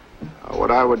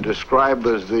what I would describe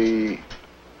as the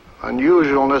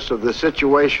unusualness of the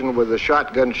situation with the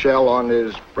shotgun shell on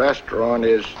his breast or on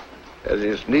his, as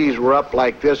his knees were up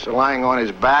like this, lying on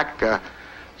his back,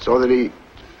 so that he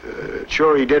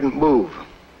didn't move.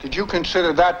 Did you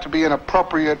consider that to be an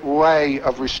appropriate way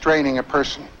of restraining a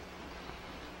person?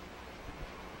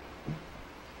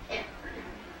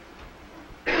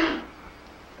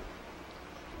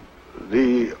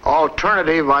 The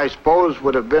alternative, I suppose,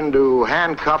 would have been to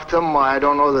handcuff them. I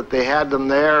don't know that they had them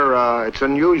there. It's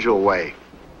an unusual way.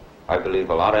 I believe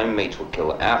a lot of inmates were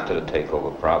killed after the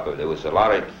takeover proper. There was a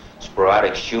lot of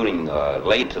sporadic shooting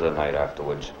late to the night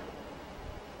afterwards.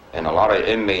 And a lot of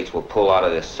inmates will pull out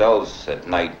of their cells at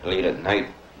night, late at night,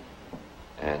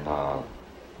 and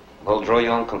well, draw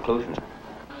your own conclusions.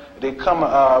 They come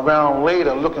around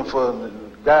later looking for the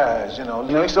guys, you know.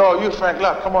 He said, "Oh, you Frank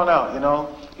Locke, come on out," you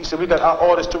know. He said, "We got our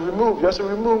orders to remove you." I said,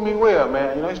 "Remove me where,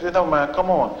 man?" You know, he said, "No, man, come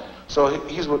on." So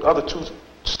he's with other two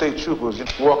state troopers,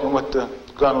 walking with the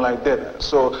gun like that.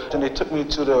 So then they took me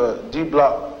to the D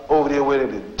block over there where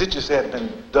the ditches had been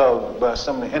dug by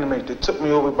some of the inmates. They took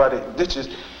me over by the ditches.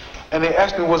 And they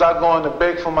asked me, was I going to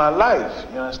beg for my life?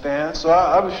 You understand? So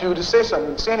I refused to say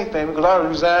something, say anything, because I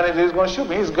resigned and they was going to shoot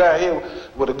me. Here's a guy here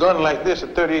with a gun like this, a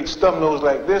 .38 stub nose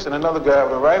like this, and another guy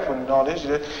with a rifle and all this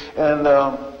shit. And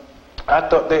I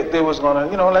thought they was going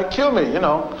to, you know, like kill me, you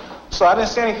know. So I didn't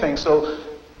say anything. So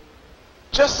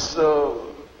just a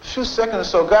few seconds or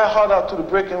so, a guy hauled out through the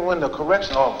break-in window,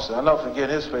 correction officer. I'll never forget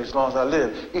his face as long as I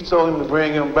live. He told him to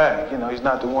bring him back. You know, he's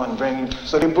not the one bringing him.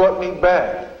 So they brought me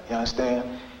back, you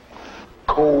understand?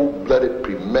 Cold-blooded,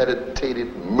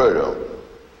 premeditated murder.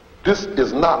 This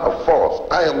is not a farce.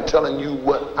 I am telling you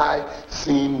what I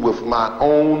seen with my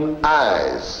own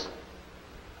eyes.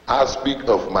 I speak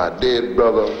of my dead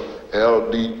brother,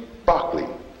 L.D. Barkley.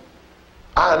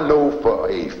 I know for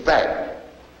a fact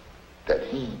that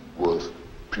he was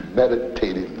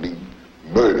premeditatedly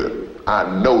murdered.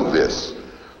 I know this.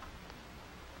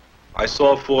 I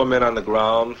saw 4 men on the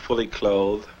ground, fully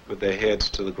clothed, with their heads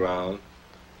to the ground.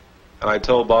 And I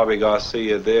told Bobby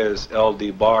Garcia, there's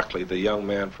L.D. Barkley, the young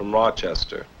man from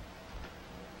Rochester.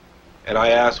 And I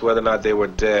asked whether or not they were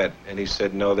dead, and he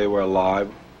said no, they were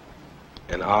alive.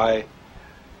 And I,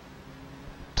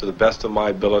 to the best of my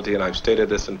ability, and I've stated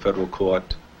this in federal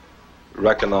court,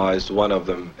 recognized one of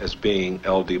them as being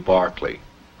L.D. Barkley.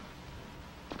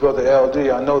 Brother L.D.,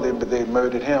 I know they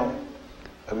murdered him.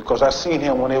 because I seen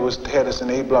him when they had us in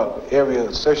the A block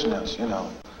area searching us, you know.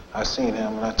 I seen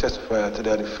him and I testified to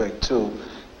that effect too.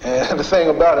 And the thing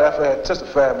about it, after I had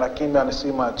testified and I came down to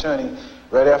see my attorney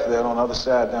right after that on the other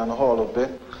side down the hall a little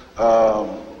bit,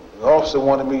 the officer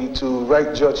wanted me to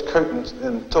write Judge Curtin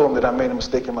and told him that I made a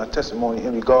mistake in my testimony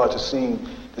in regard to seeing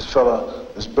this fella,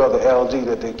 this brother LD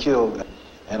that they killed.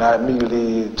 And I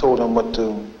immediately told him what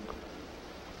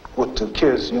to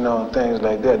kiss, you know, and things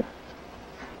like that.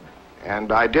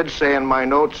 And I did say in my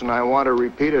notes, and I want to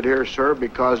repeat it here, sir,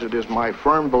 because it is my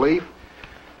firm belief,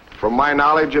 from my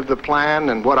knowledge of the plan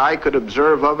and what I could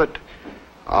observe of it,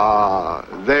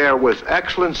 there was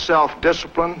excellent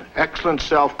self-discipline, excellent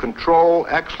self-control,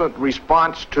 excellent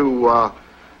response to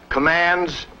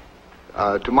commands,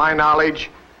 to my knowledge,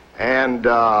 and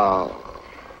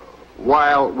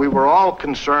while we were all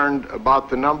concerned about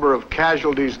the number of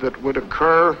casualties that would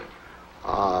occur,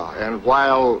 and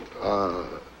while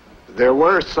there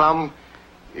were some,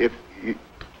 if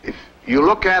you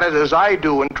look at it as I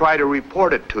do and try to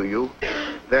report it to you,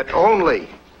 that only,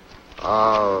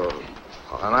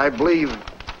 and I believe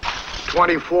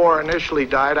 24 initially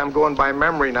died. I'm going by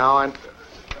memory now. And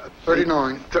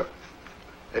 39.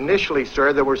 Initially,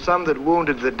 sir, there were some that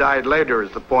wounded that died later,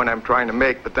 is the point I'm trying to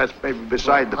make, but that's maybe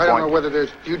beside the point. I don't know whether do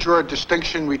you draw a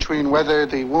distinction between whether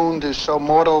the wound is so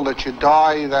mortal that you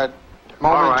die that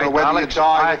moment, or whether you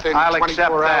die within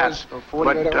 24 hours or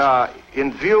 48 hours?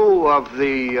 In view of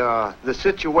the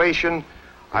situation,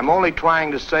 I'm only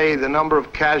trying to say the number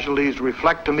of casualties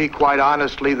reflect to me quite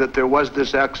honestly that there was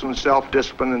this excellent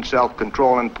self-discipline and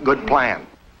self-control and good plan.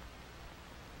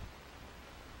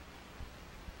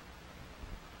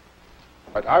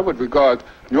 But I would regard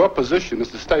your position as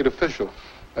the state official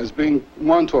as being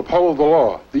one to uphold the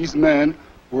law. These men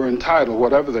were entitled,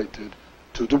 whatever they did,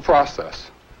 to due process.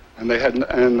 And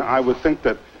I would think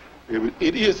that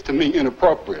it is, to me,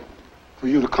 inappropriate for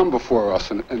you to come before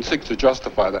us and seek to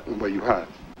justify that in the way you have.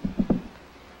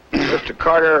 Mr.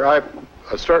 Carter, I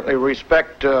certainly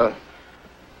respect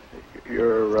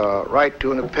your right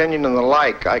to an opinion and the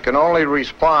like. I can only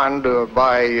respond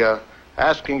by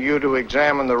asking you to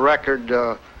examine the record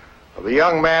of a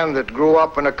young man that grew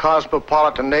up in a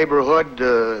cosmopolitan neighborhood,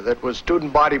 that was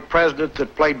student body president,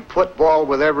 that played football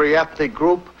with every ethnic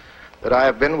group, that I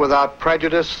have been without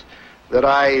prejudice, that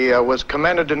I was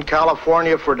commended in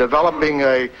California for developing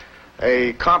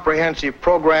a comprehensive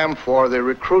program for the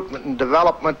recruitment and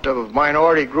development of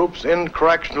minority groups in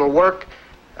correctional work,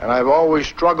 and I've always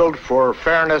struggled for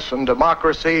fairness and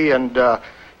democracy and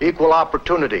equal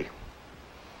opportunity.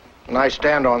 And I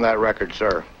stand on that record,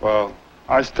 sir. Well,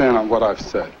 I stand on what I've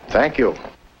said. Thank you.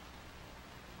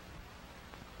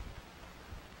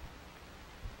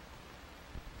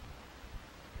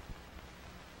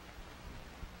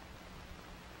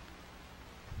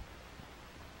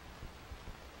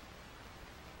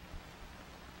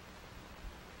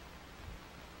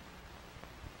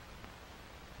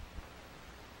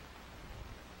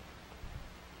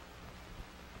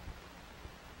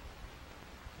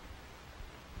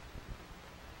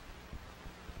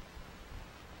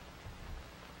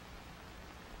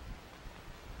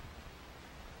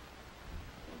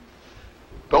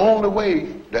 The only way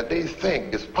that they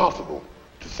think it's possible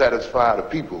to satisfy the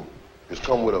people is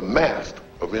come with a mass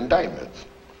of indictments.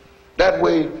 That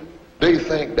way, they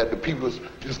think that the people's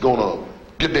just gonna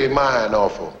get their mind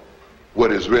off of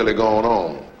what is really going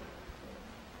on.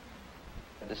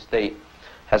 The state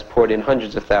has poured in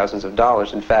hundreds of thousands of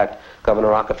dollars. In fact,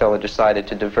 Governor Rockefeller decided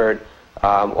to divert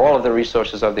all of the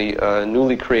resources of the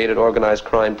newly created organized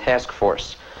crime task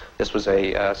force. This was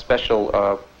a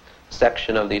special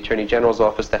section of the Attorney General's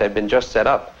office that had been just set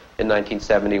up in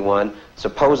 1971,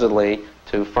 supposedly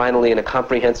to finally, in a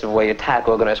comprehensive way, attack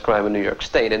organized crime in New York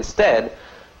State. Instead,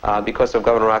 because of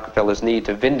Governor Rockefeller's need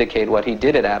to vindicate what he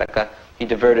did at Attica, he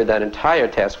diverted that entire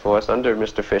task force under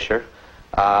Mr. Fisher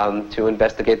to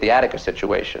investigate the Attica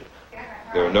situation.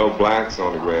 There are no blacks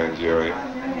on the grand jury.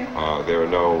 There are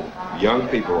no young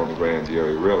people on the grand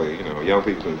jury, really. You know, young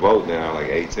people can vote now, like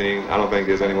 18. I don't think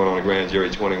there's anyone on the grand jury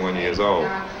 21 years old.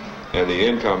 And the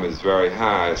income is very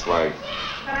high. It's like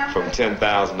from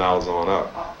 $10,000 on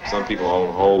up. Some people own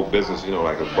a whole business, you know,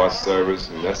 like a bus service,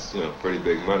 and that's, you know, pretty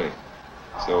big money.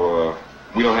 So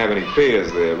we don't have any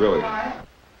peers there, really.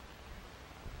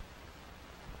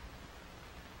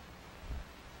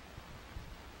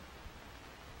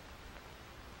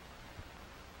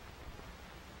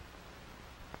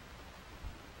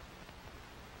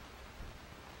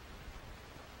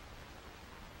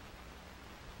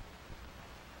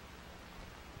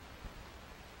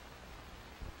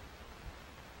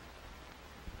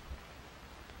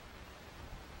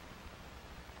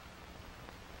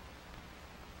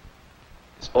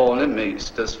 all inmates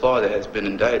thus far that has been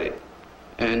indicted.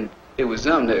 And it was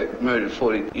them that murdered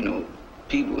 40,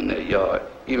 people in that yard,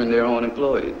 even their own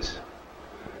employees.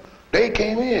 They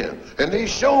came in and they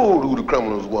showed who the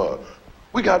criminals were.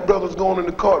 We got brothers going in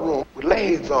the courtroom with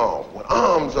legs off, with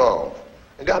arms off,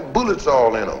 and got bullets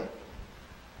all in them.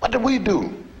 What did we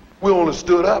do? We only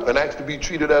stood up and asked to be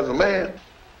treated as a man.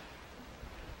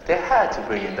 They had to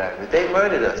bring indictment. They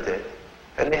murdered us there.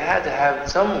 And they had to have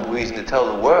some reason to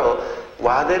tell the world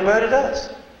why they murdered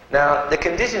us. Now, the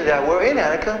conditions that were in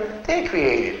Attica, they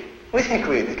created. We didn't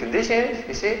create the conditions,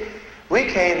 you see. We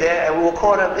came there and we were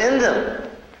caught up in them.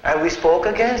 And we spoke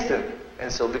against them.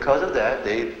 And so because of that,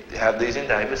 they have these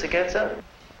indictments against us.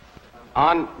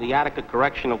 On the Attica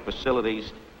Correctional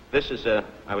Facilities,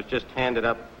 I was just handed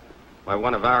up by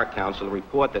one of our counsel, a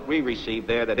report that we received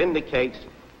there that indicates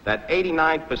that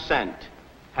 89%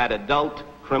 had adult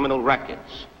criminal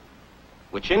records,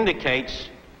 which indicates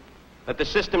that the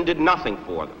system did nothing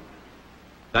for them.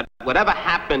 That whatever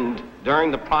happened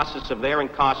during the process of their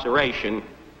incarceration,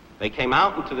 they came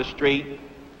out into the street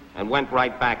and went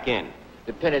right back in.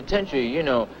 The penitentiary,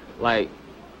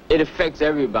 it affects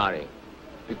everybody,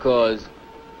 because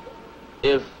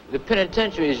if the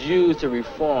penitentiary is used to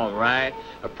reform, right?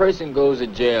 A person goes to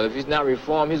jail. If he's not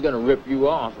reformed, he's going to rip you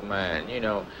off, man.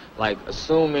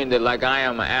 Assuming that I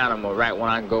am an animal, right, when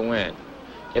I go in.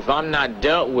 If I'm not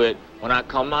dealt with, when I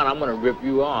come out, I'm going to rip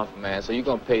you off, man. So you're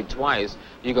going to pay twice.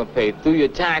 You're going to pay through your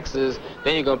taxes,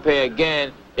 then you're going to pay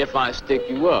again if I stick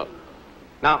you up.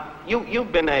 Now,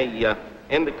 you've been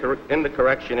in the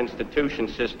correction institution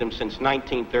system since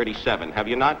 1937, have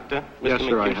you not, Mr. Yes,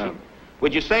 sir, I have.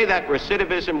 Would you say that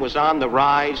recidivism was on the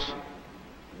rise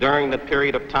during the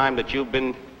period of time that you've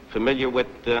been familiar with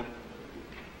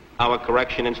our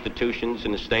correction institutions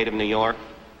in the state of New York?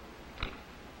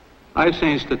 I've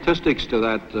seen statistics to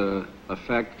that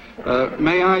effect.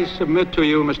 May I submit to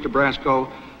you, Mr. Brasco,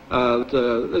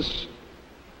 this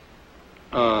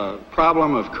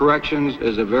problem of corrections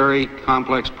is a very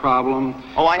complex problem.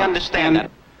 Oh, I understand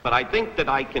that. But I think that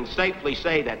I can safely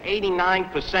say that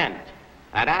 89%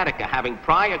 at Attica having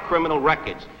prior criminal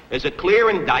records is a clear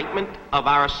indictment of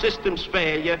our system's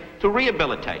failure to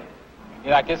rehabilitate.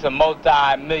 It's a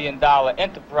multi-million-dollar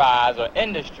enterprise or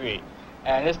industry,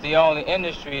 and it's the only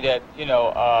industry that,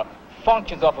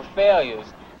 functions off of failures.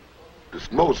 The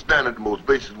most standard, the most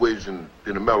basic wage in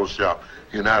the metal shop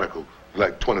in Attica is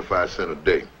like 25 cents a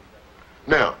day.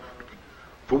 Now,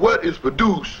 for what is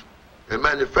produced and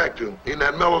manufactured in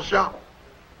that metal shop,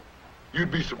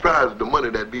 you'd be surprised at the money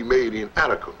that be made in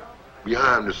Attica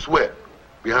behind the sweat,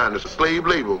 behind the slave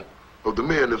labor of the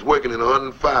men that's working in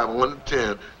 105,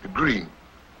 110 degree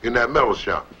in that metal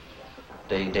shop.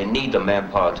 They need the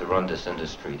manpower to run this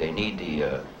industry. They need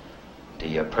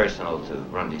the personnel to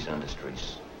run these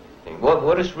industries. And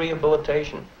what is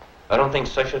rehabilitation? I don't think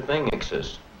such a thing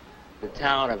exists. The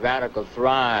town of Attica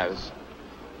thrives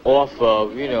off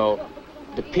of,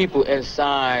 the people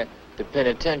inside the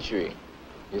penitentiary,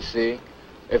 you see.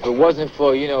 If it wasn't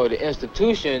for, the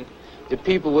institution, the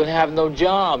people would have no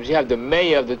jobs. You have the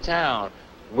mayor of the town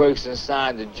works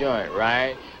inside the joint,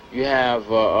 right? You have,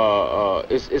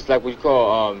 it's like what you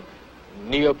call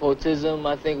nepotism,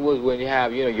 I think it was, when you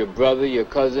have, your brother, your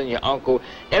cousin, your uncle.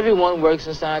 Everyone works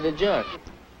inside the joint.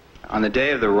 On the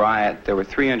day of the riot, there were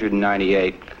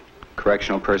 398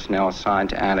 correctional personnel assigned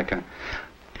to Attica.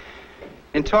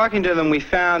 In talking to them, we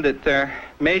found that their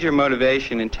major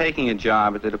motivation in taking a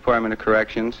job at the Department of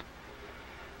Corrections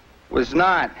was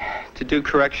not to do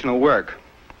correctional work,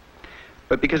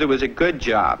 but because it was a good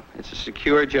job. It's a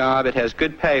secure job. It has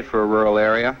good pay for a rural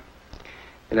area.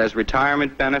 It has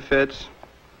retirement benefits.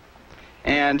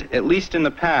 And at least in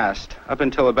the past, up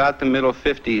until about the middle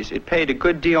 50s, it paid a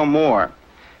good deal more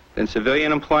than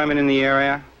civilian employment in the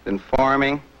area, than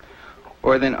farming,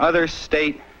 or than other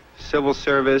state civil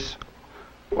service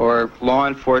or law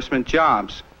enforcement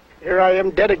jobs. Here I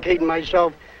am dedicating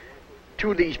myself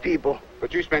to these people.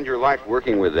 But you spend your life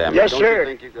working with them. Yes, Don't sir.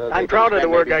 You think I'm proud of the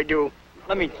work I do.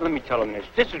 Let me tell them this.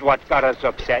 This is what's got us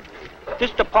upset.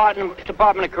 This Department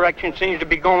of Correction seems to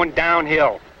be going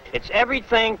downhill. It's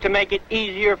everything to make it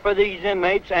easier for these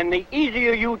inmates, and the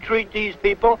easier you treat these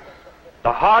people,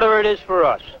 the harder it is for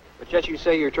us. But yet you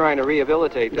say you're trying to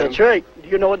rehabilitate them. That's right. Do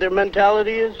you know what their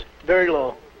mentality is? Very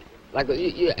low.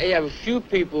 You have a few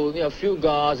people, a few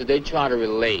guards that they try to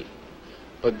relate.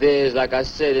 But there's, like I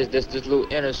said, there's this little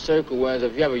inner circle where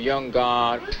if you have a young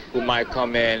guard who might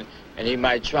come in and he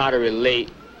might try to relate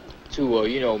to,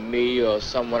 me or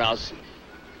someone else,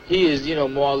 he is,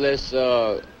 more or less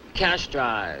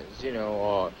castrized,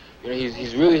 or You know,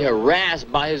 he's really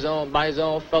harassed by his own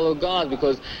fellow guards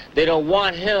because they don't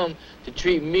want him to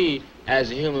treat me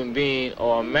as a human being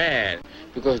or a man,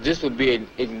 because this would be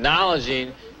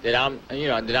acknowledging that I'm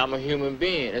a human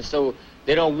being, and so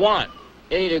they don't want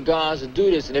any of the guards to do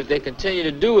this. And if they continue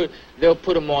to do it, they'll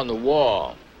put them on the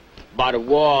wall. By the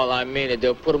wall, I mean that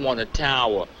they'll put him on the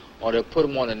tower, or they'll put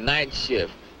him on the night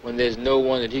shift when there's no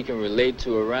one that he can relate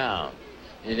to around.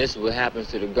 And this is what happens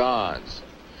to the guards.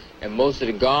 And most of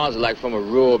the guards are like from a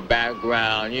rural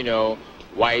background, you know,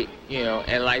 white, you know,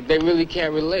 and like they really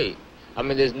can't relate. I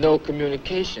mean, there's no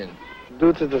communication.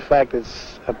 Due to the fact that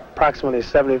approximately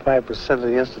 75% of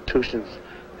the institutions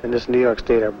in this New York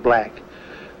State are black,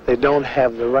 they don't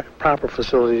have the proper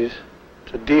facilities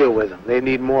to deal with them. They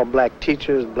need more black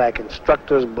teachers, black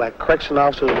instructors, black correction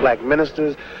officers, black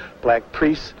ministers, black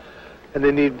priests, and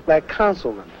they need black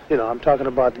councilmen. You know, I'm talking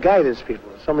about guidance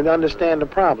people, somebody to understand the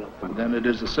problem. And then it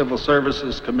is the Civil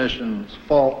Services Commission's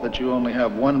fault that you only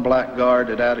have one black guard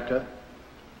at Attica?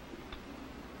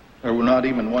 Or not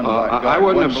even one black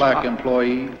guard, one black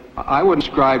employee? I wouldn't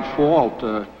ascribe fault.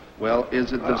 Well,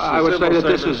 is it the I would say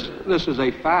that this is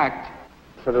a fact.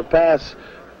 For the past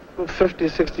 50,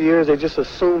 60 years, they just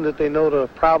assume that they know the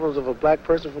problems of a black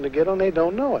person from the ghetto, and they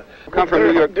don't know it. Come from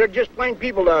New York. They're just plain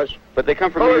people to us. But they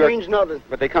come from Color New York. means nothing.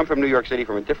 But they come from New York City,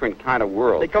 from a different kind of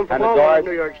world. They come from and all the over guards,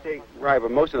 New York State. Right, but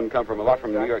most of them come from a lot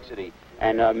from New York City,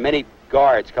 and many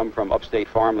guards come from upstate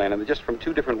farmland, and they're just from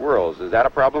two different worlds. Is that a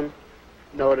problem?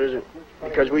 No, it isn't,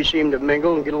 because we seem to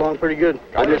mingle and get along pretty good.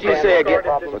 What did you say again?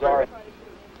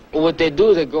 Well, what they do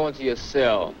is they go into your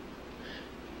cell.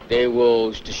 They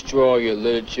will destroy your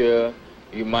literature.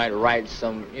 You might write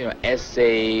some, you know,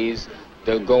 essays.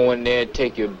 They'll go in there,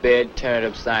 take your bed, turn it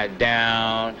upside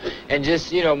down, and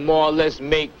just, you know, more or less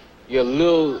make your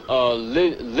little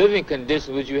living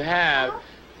conditions which you have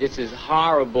just as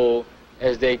horrible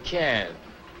as they can.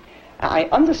 I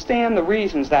understand the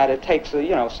reasons that it takes, you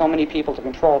know, so many people to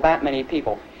control that many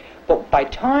people. But by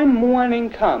time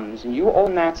morning comes and you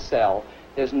own that cell,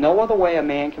 there's no other way a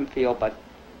man can feel but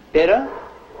bitter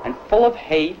and full of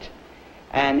hate,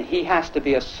 and he has to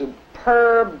be a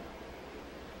superb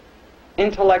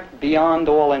intellect beyond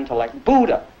all intellect,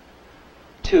 Buddha,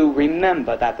 to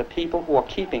remember that the people who are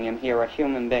keeping him here are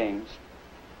human beings.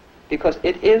 Because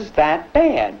it is that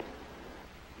bad.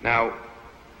 Now,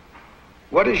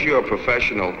 what is your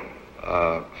professional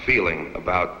feeling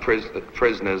about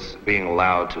prisoners being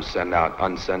allowed to send out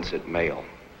uncensored mail?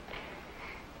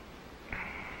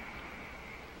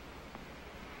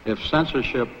 If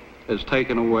censorship is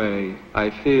taken away,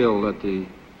 I feel that the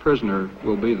prisoner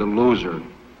will be the loser.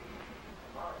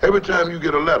 Every time you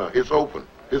get a letter, it's open,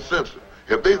 it's censored.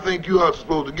 If they think you aren't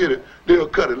supposed to get it, they'll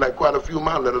cut it, like quite a few of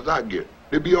my letters I get.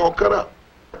 They'll be all cut up.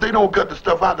 If they don't cut the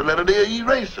stuff out the letter, they'll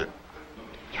erase it.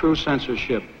 Through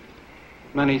censorship,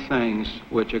 many things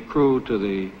which accrue to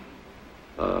the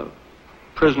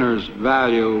prisoner's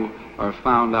value are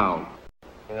found out.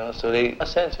 You know, so they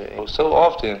censor it so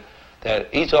often that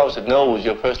each officer knows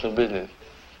your personal business.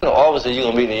 You know, officer, you're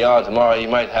going to be in the yard tomorrow, you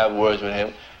might have words with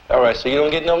him. All right, so you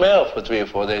don't get no mail for 3 or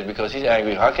 4 days because he's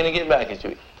angry. How can he get back at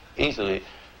you? Easily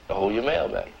to hold your mail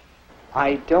back.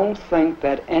 I don't think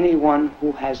that anyone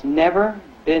who has never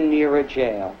been near a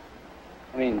jail,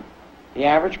 I mean, the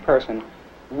average person,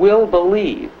 will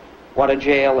believe what a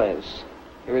jail is.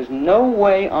 There is no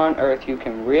way on earth you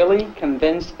can really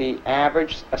convince the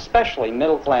average, especially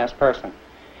middle-class person,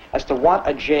 as to what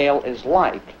a jail is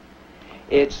like.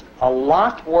 It's a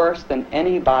lot worse than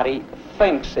anybody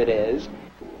thinks it is.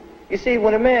 You see,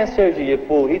 when a man serves you your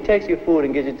food, he takes your food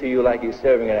and gives it to you like you're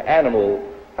serving an animal.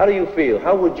 How do you feel?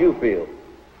 How would you feel?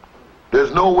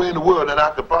 There's no way in the world that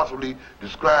I could possibly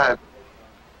describe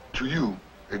to you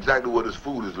exactly what his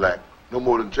food is like. No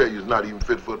more than tell you it's not even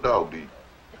fit for a dog to eat.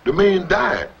 The main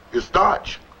diet is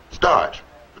starch,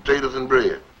 potatoes and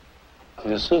bread.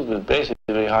 The soup is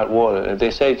basically hot water. If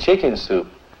they say chicken soup,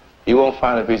 you won't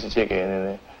find a piece of chicken in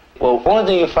there. Well, only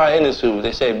thing you find in the soup, if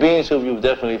they say bean soup, you'll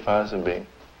definitely find some beans.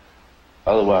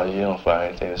 Otherwise, you don't find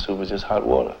anything. The soup is just hot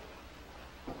water.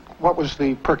 What was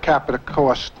the per capita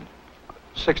cost?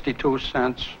 62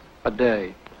 cents a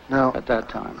day at that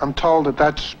time. I'm told that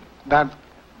that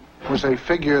was a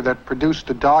figure that produced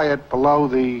a diet below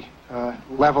the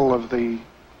level of the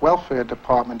welfare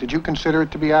department. Did you consider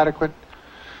it to be adequate?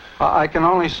 I can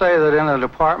only say that in a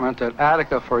department that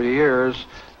Attica for years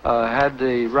had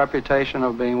the reputation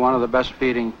of being one of the best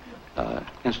feeding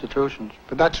institutions.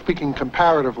 But that's speaking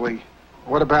comparatively.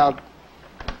 What about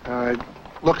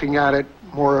looking at it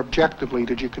more objectively?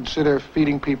 Did you consider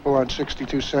feeding people on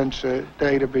 62 cents a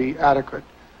day to be adequate?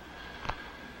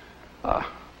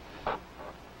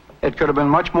 It could have been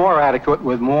much more adequate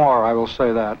with more, I will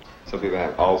say that. Some people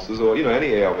have ulcers or, you know, any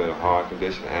ailment, a heart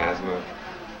condition, asthma.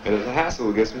 And it's a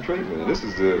hassle to get some treatment. And this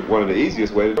is one of the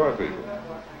easiest ways to destroy people.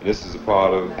 And this is a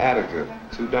part of Attica,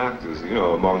 2 doctors, you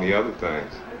know, among the other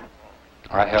things.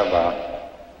 I have a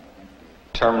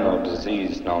terminal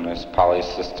disease known as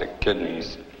polycystic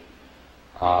kidneys.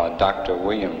 Dr.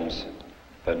 Williams,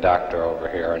 the doctor over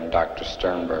here, and Dr.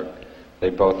 Sternberg, they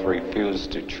both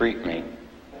refused to treat me.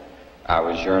 I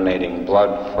was urinating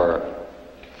blood for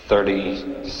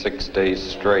 36 days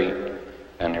straight,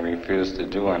 and he refused to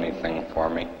do anything for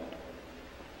me.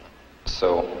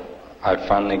 So I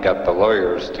finally got the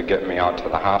lawyers to get me out to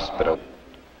the hospital.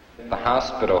 The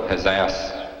hospital has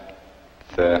asked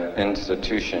the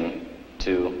institution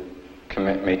to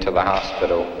commit me to the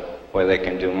hospital where they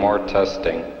can do more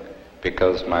testing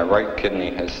because my right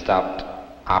kidney has stopped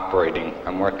operating.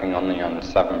 I'm working only on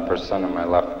 7% of my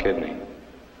left kidney.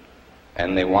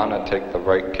 And they want to take the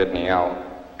right kidney out,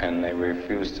 and they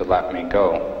refuse to let me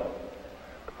go.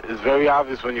 It's very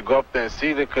obvious when you go up there and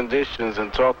see the conditions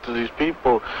and talk to these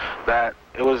people that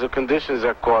it was the conditions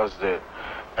that caused it.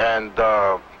 And,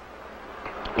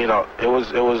 you know, it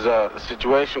was a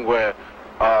situation where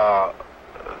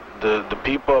the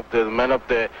people up there, the men up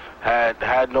there,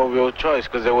 had no real choice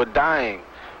because they were dying.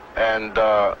 And,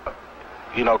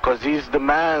 you know, because these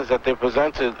demands that they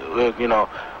presented, you know,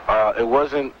 it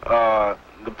wasn't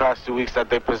the past 2 weeks that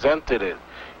they presented it.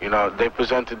 You know, they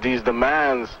presented these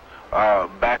demands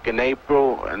back in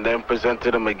April and then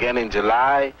presented them again in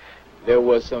July. There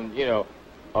was some, you know,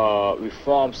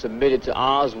 reform submitted to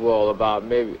Oswald about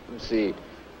maybe, let's see,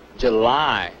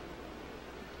 July,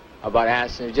 about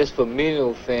asking just for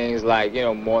menial things like, you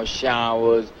know, more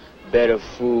showers, better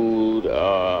food,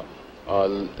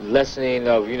 lessening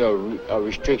of, you know,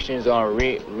 restrictions on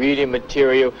reading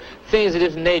material, things of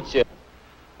this nature.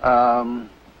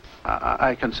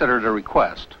 I consider it a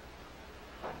request.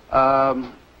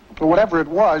 But whatever it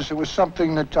was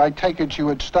something that I take it you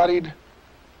had studied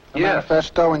the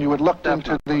manifesto and you had looked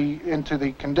into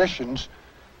the conditions.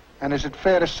 And is it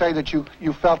fair to say that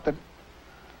you felt that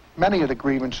many of the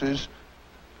grievances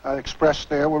expressed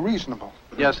there were reasonable?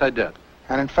 Yes, I did.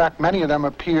 And in fact, many of them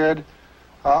appeared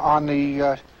on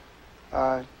the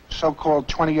so-called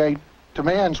 28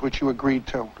 demands which you agreed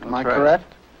to. Am I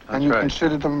correct? And you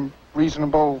considered them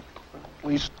reasonable, at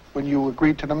least when you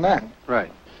agreed to them then?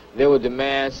 Right. There were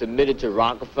demands submitted to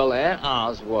Rockefeller and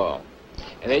Oswald,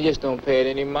 and they just don't pay it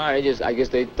any mind. I guess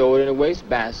they throw it in a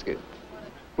wastebasket.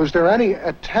 Was there any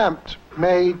attempt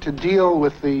made to deal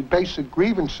with the basic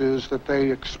grievances that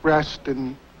they expressed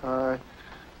in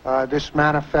this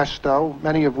manifesto,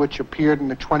 many of which appeared in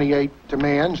the 28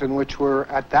 demands and which were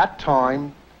at that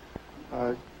time,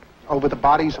 over the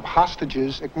bodies of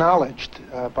hostages, acknowledged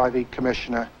by the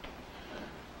commissioner?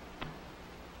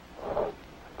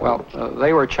 Well,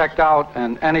 they were checked out,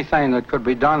 and anything that could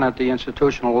be done at the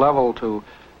institutional level to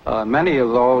many of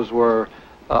those were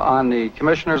on the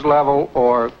commissioner's level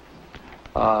or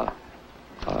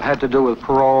had to do with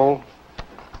parole,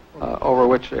 over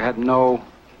which they had no.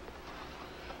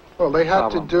 Well, they had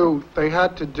to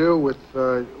do with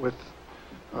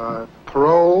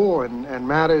parole and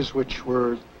matters which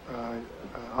were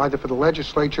either for the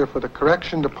legislature or for the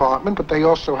correction department, but they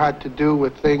also had to do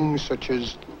with things such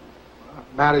as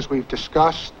matters we've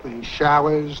discussed, the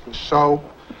showers, the soap,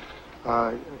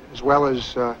 as well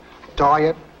as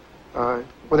diet.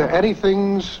 Were there any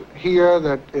things here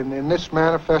that in this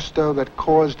manifesto that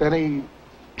caused any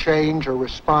change or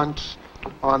response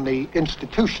on the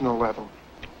institutional level?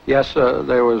 Yes,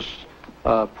 there was,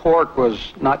 pork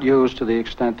was not used to the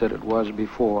extent that it was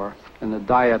before, and the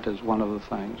diet is one of the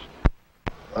things.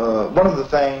 One of the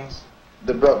things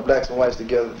that brought blacks and whites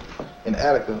together in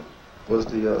Attica was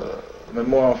the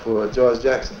memorial for George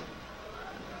Jackson,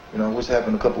 you know, which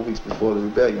happened a couple weeks before the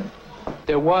rebellion.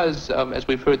 There was, as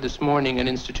we've heard this morning, an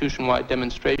institution-wide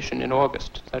demonstration in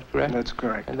August. Is that correct? That's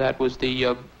correct. And that was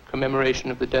the commemoration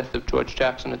of the death of George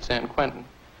Jackson at San Quentin.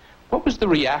 What was the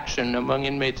reaction among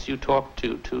inmates you talked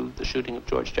to the shooting of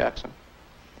George Jackson?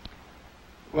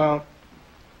 Well,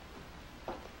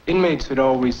 inmates had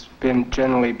always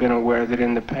generally been aware that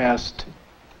in the past,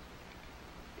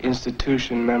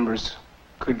 institution members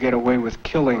could get away with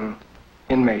killing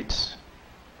inmates,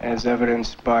 as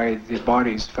evidenced by the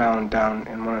bodies found down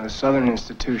in one of the southern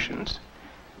institutions.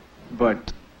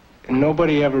 But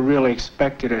nobody ever really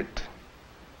expected it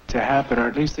to happen, or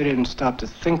at least they didn't stop to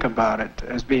think about it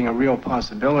as being a real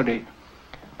possibility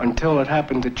until it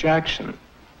happened to Jackson.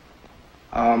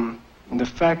 The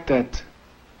fact that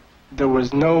there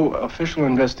was no official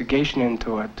investigation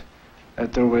into it,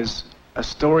 that there was a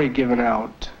story given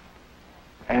out,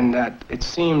 and that it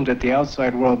seemed that the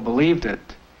outside world believed it,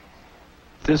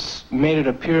 this made it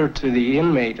appear to the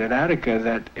inmate at Attica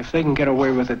that if they can get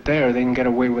away with it there, they can get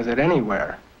away with it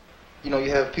anywhere. You know,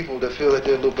 you have people that feel that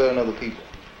they're a little better than other people.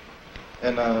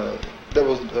 And that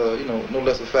was, you know, no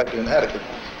less a factor in Attica.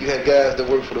 You had guys that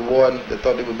worked for the warden that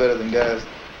thought they were better than guys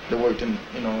that worked in,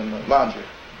 you know, in the laundry.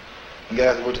 And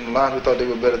guys that worked in the laundry thought they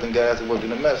were better than guys that worked in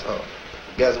the mess hall.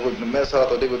 Guys that worked in the mess hall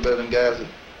thought they were better than guys that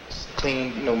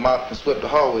cleaned, you know, mopped and swept the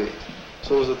hallways.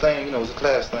 So it was a thing, you know, it was a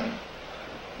class thing.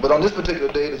 But on this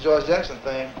particular day, the George Jackson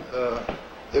thing,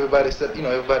 everybody said, you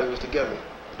know, everybody was together.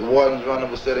 The warden's runner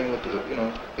was sitting with the, you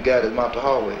know, the guy that mopped the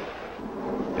hallway.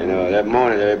 You know, that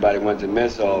morning everybody went to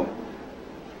mess hall.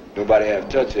 Nobody had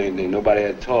touched anything. Nobody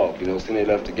had talked. You know, since they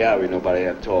left the gallery, nobody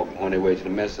had talked on their way to the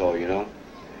mess hall, you know.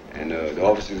 And the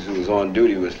officers who was on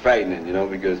duty was frightening, you know,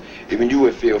 because even you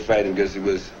would feel frightened because it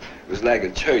was like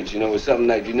a church, you know. It was something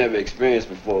like you never experienced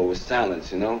before. It was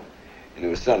silence, you know. And it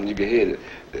was something you could hear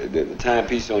the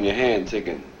timepiece on your hand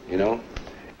ticking, you know.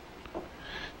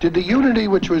 Did the unity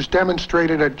which was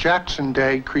demonstrated at Jackson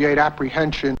Day create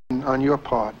apprehension on your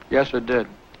part? Yes, it did.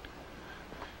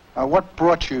 What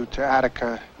brought you to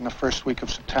Attica in the first week of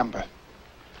September?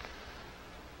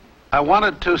 I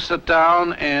wanted to sit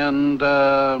down and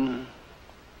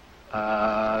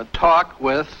talk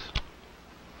with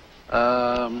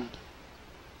some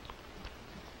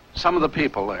of the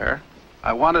people there.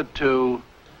 I wanted to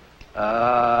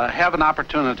have an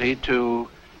opportunity to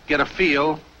get a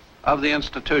feel of the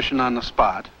institution on the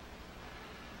spot.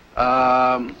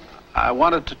 I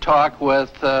wanted to talk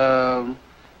with some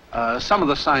of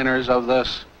the signers of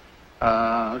this,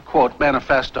 quote,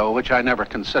 manifesto, which I never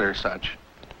consider such.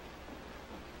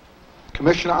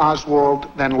 Commissioner Oswald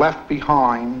then left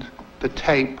behind the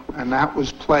tape, and that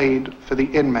was played for the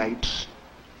inmates.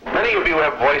 Many of you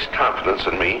have voiced confidence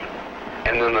in me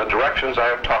and in the directions I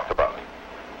have talked about,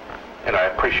 and I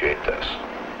appreciate this.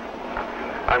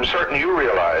 I'm certain you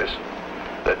realize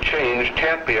that change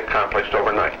can't be accomplished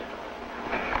overnight,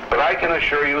 but I can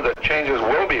assure you that changes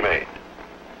will be made,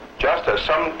 just as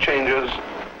some changes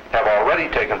have already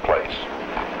taken place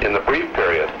in the brief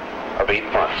period of 8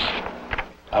 months.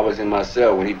 I was in my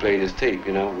cell when he played his tape,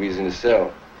 you know. We was in the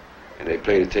cell, and they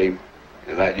played the tape,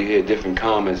 and like you hear different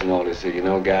comments and all this, you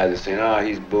know, guys are saying, oh,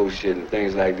 he's bullshit and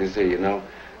things like this here, you know.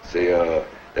 Say,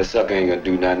 that sucker ain't gonna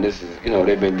do nothing. This is, you know,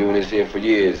 they've been doing this here for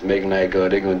years, making like they're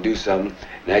gonna do something,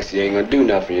 and actually they ain't gonna do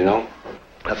nothing, you know.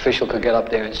 An official could get up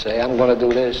there and say, I'm gonna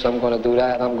do this, I'm gonna do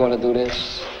that, I'm gonna do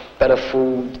this, better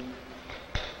food,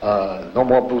 no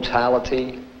more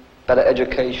brutality, better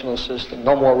educational system,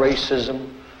 no more racism,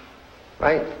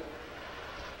 right?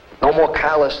 No more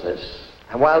callousness.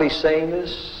 And while he's saying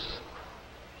this,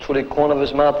 through the corner of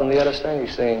his mouth and the other side,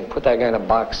 he's saying, put that guy in a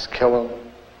box, kill him,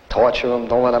 torture him,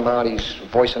 don't let him out, he's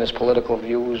voicing his political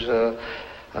views,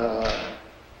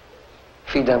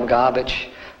 feed them garbage.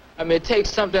 I mean, it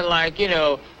takes something like, you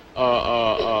know,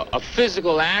 a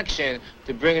physical action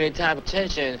to bring any type of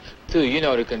attention to, you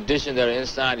know, the conditions that are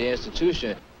inside the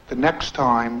institution. The next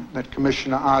time that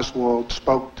Commissioner Oswald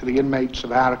spoke to the inmates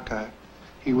of Attica,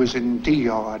 he was in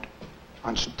D-Yard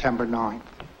on September 9th.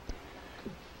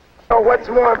 So what's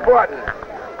more important?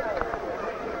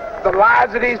 The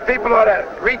lives of these people or the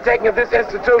retaking of this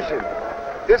institution?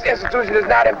 This institution is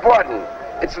not important.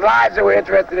 It's lives that we're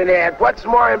interested in here. What's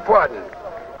more important?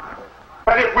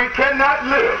 But if we cannot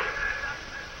live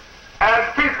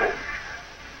as people,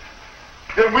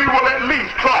 then we will at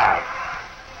least try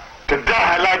to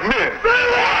die like men.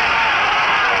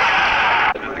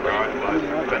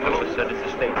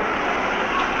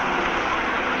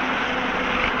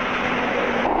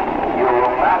 You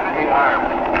will not be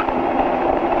harmed.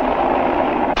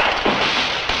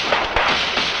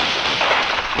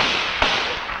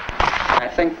 I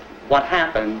think what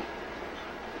happened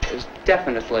is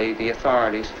definitely the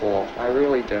authorities' fault. I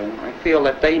really do. I feel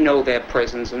that they know their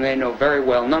prisons and they know very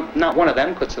well not one of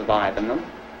them could survive in them.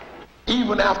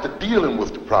 Even after dealing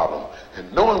with the problem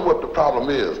and knowing what the problem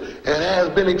is, and has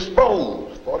been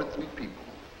exposed, 43 people,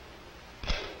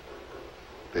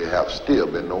 there have still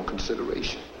been no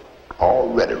consideration. All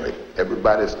rhetoric.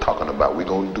 Everybody's talking about, we're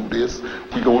going to do this,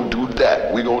 we're going to do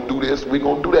that, we're going to do this, we're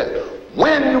going to do that.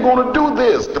 When are you going to do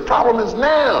this? The problem is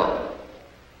now.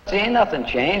 See, ain't nothing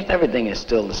changed. Everything is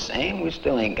still the same. We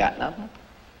still ain't got nothing.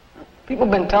 People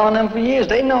been telling them for years.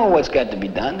 They know what's got to be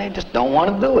done. They just don't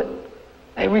want to do it.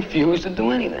 They refuse to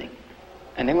do anything.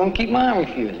 And they're going to keep on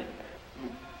refusing.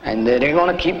 And they're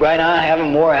going to keep right on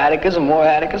having more Atticas and more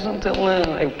Atticas until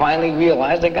they finally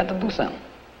realize they got to do something.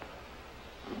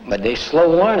 But they slow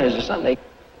learners or something.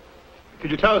 Could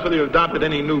you tell us whether you adopted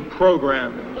any new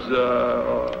programs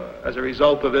as a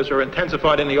result of this, or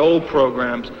intensified any old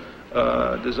programs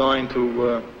designed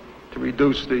to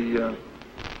reduce the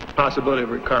possibility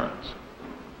of recurrence?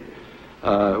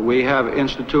 We have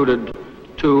instituted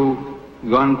 2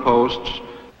 gun posts.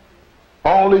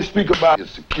 All they speak about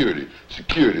is security,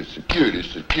 security, security,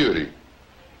 security.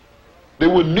 They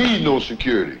wouldn't need no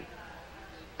security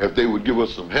if they would give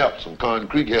us some help, some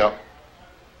concrete help.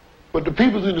 But the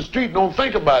people in the street don't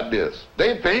think about this.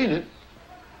 They paint it.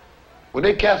 When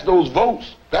they cast those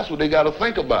votes, that's what they got to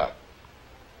think about.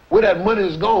 Where that money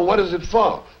is going, what is it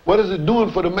for? What is it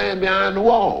doing for the man behind the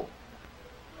wall?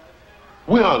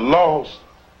 We are lost.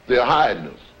 They're hiding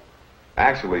us.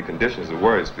 Actually, conditions are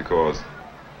worse because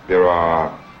there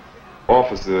are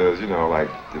officers, you know, like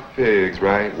the pigs,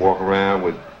 right, walk around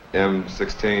with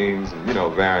M16s and, you know,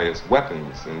 various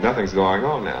weapons, and nothing's going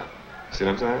on now. See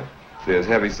what I'm saying? There's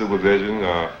heavy supervision.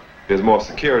 There's more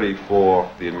security for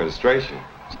the administration.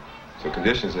 So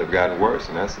conditions have gotten worse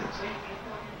in essence.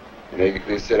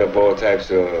 They set up all types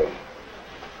of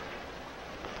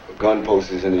gun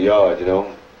posts in the yard, you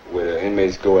know, where the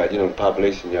inmates go at, you know, the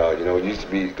population yard. You know, it used to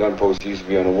be, gun posts used to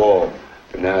be on the wall,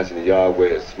 but now it's in the yard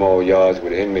where small yards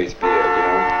where the inmates be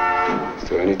at, you know.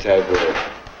 So any type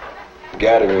of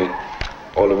gathering,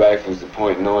 all the rifles are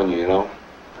pointing on you, you know.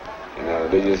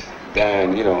 And they just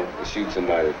dying, you know, to shoot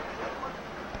somebody.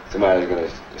 Somebody's gonna,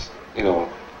 you know,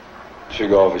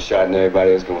 trigger off a shot and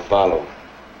everybody else gonna follow.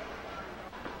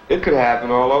 It could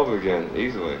happen all over again,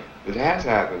 easily. It has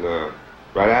happened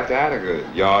right after Attica,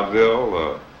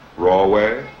 Yardville,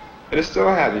 Rawway, and it's still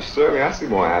happening. Certainly, I see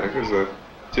more Atticas.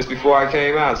 Just before I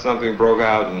came out, something broke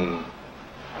out in,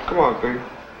 come on, Pete,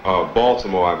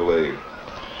 Baltimore, I believe.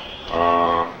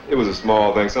 It was a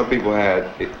small thing. Some people had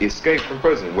escaped from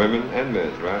prison, women and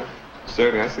men, right?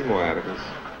 Certainly, I see more Atticas.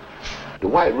 The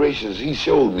white racist, he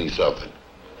showed me something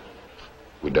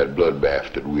with that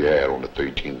bloodbath that we had on the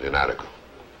 13th in Attica.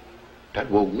 That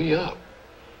woke me up.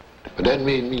 But that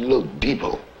made me look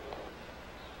deeper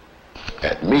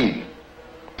at me.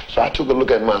 So I took a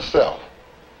look at myself.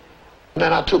 And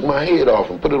then I took my head off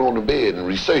and put it on the bed and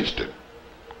researched it.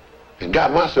 And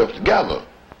got myself together.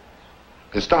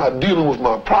 And started dealing with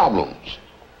my problems.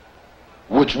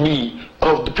 Which me,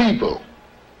 of the people.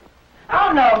 I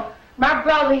don't know. My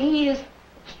brother, he is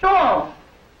strong.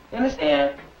 You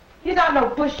understand? He's not no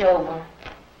pushover.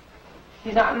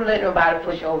 He's not gonna let nobody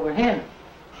push over him.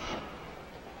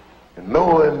 And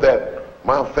knowing that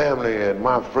my family and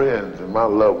my friends and my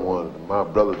loved ones and my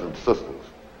brothers and sisters,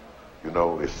 you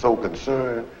know, is so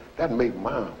concerned, that make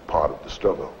my part of the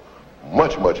struggle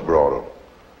much, much broader.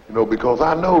 You know, because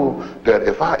I know that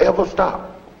if I ever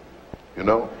stop, you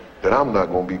know, that I'm not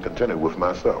going to be contented with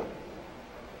myself.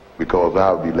 Because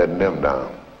I'll be letting them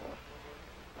down.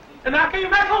 And I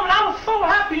came back home and I was so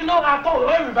happy, you know, I told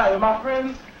everybody, my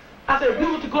friends, I said, if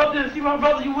we were to go up there and see my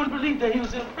brother, you wouldn't believe that he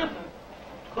was in prison.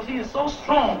 Because he is so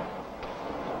strong.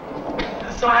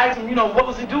 And so I asked him, you know, what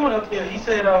was he doing up there? He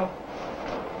said,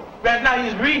 right now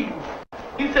he's reading.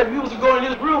 He said, if you was to go in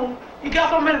his room, he got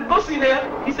so many books in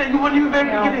there, he said you wouldn't even be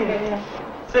able to get in.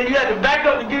 So you had to back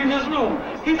up to get in his room.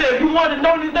 He said, if you wanted to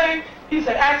know anything, he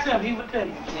said, ask him, he would tell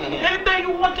you. Anything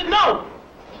you want to know.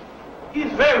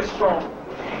 He's very strong.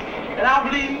 And I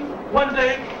believe one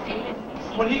day,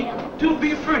 when he do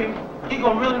be free, he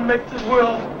gonna really make this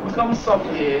world become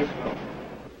something. Yeah.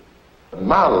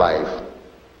 My life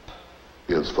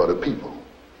is for the people.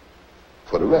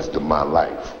 For the rest of my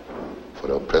life, for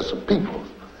the oppressive people.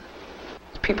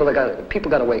 People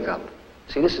got to wake up.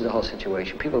 See, this is the whole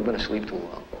situation. People have been asleep too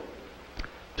long.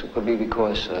 It could be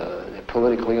because they're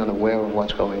politically unaware of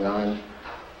what's going on,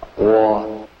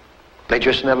 or they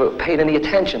just never paid any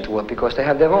attention to it because they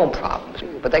have their own problems.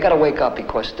 But they got to wake up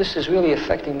because this is really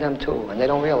affecting them too, and they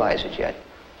don't realize it yet.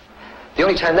 The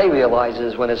only time they realize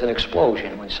is when there's an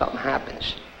explosion, when something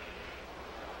happens.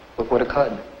 Look what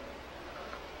occurred.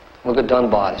 Look at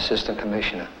Dunbar, the assistant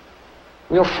commissioner.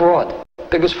 Real fraud.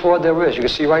 Biggest fraud there is. You can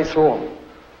see right through him.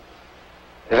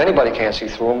 If anybody can't see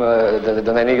through him,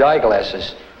 then they need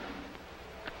eyeglasses.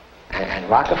 And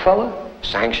Rockefeller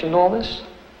sanctioned all this.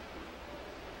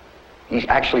 He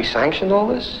actually sanctioned all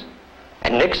this.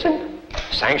 And Nixon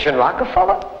sanctioned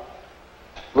Rockefeller.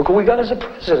 Look who we got as a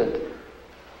president.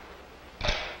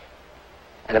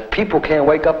 And if people can't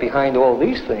wake up behind all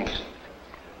these things.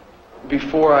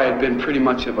 Before I had been pretty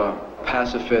much of a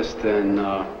pacifist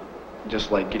and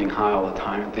just like getting high all the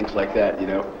time and things like that, you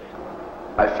know.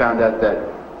 I found out that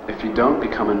if you don't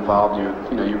become involved,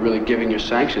 you're really giving your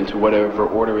sanction to whatever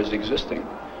order is existing,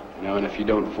 you know. And if you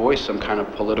don't voice some kind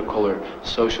of political or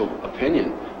social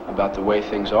opinion about the way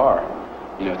things are,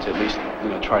 you know, to at least you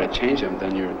know, try to change them,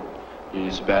 then you're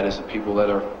as bad as the people that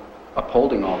are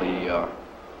upholding all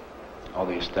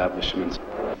the establishments.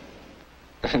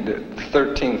 And the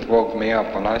 13th woke me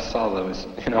up when I saw those,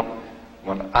 you know,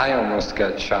 when I almost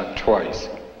got shot twice.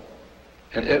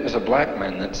 And it was a black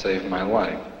man that saved my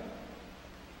life.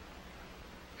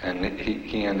 And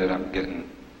he ended up getting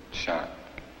shot.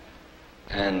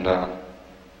 And that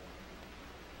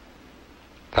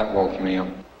woke me up.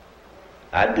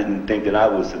 I didn't think that I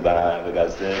would survive. Like I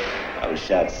said, I was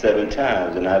shot 7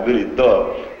 times, and I really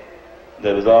thought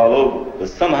that it was all over. But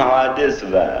somehow I did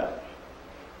survive.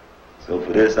 So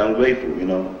for this, I'm grateful, you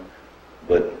know.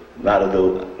 But a lot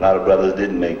of brothers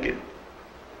didn't make it.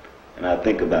 And I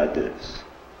think about this.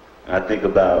 And I think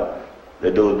about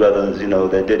that those brothers, you know,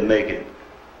 that didn't make it.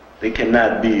 They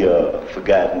cannot be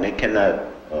forgotten. They cannot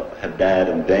have died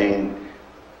in vain.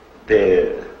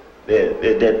 Their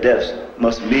deaths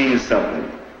must mean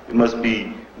something. It must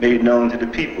be made known to the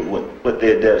people what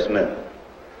their deaths meant.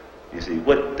 You see,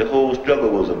 what the whole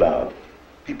struggle was about.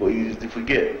 People easily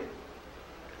forget.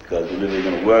 Because we live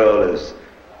in a world that's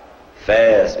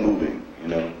fast moving, you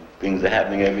know. Things are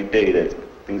happening every day.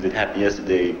 Things that happened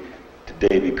yesterday,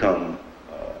 today become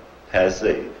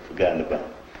passé, forgotten about.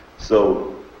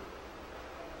 So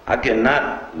I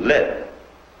cannot let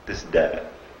this die.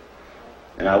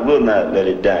 And I will not let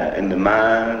it die in the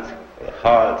minds, the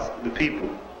hearts of the people.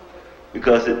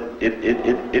 Because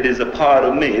it is a part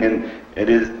of me. And it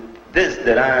is this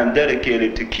that I am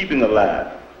dedicated to keeping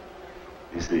alive,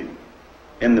 you see,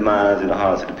 in the minds and the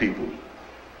hearts of the people.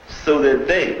 So that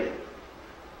they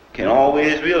can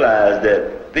always realize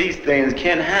that these things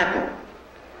can happen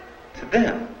to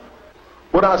them.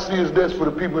 What I see is this for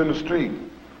the people in the street.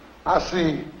 I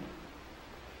see,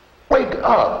 wake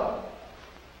up.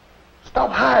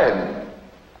 Stop hiding.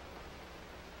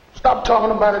 Stop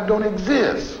talking about it don't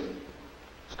exist.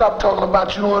 Stop talking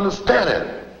about you don't understand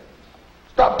it.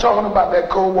 Stop talking about that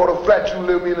cold water flat you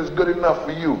live in is good enough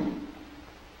for you.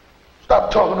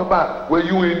 Stop talking about where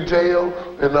you in jail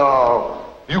and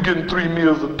you getting 3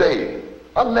 meals a day.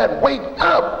 Other than that, wake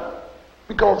up.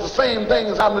 Because the same thing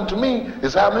is happening to me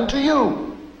is happening to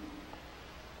you.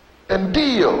 And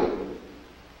deal.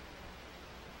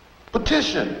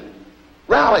 Petition.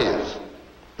 Rallies.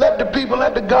 Let the people,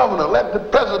 let the governor, let the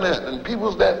president and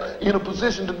people that in a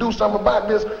position to do something about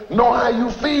this know how you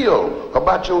feel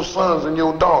about your sons and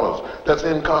your daughters that's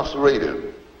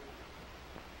incarcerated.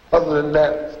 Other than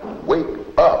that, wake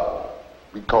up,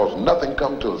 because nothing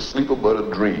comes to a sleeper but a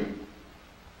dream.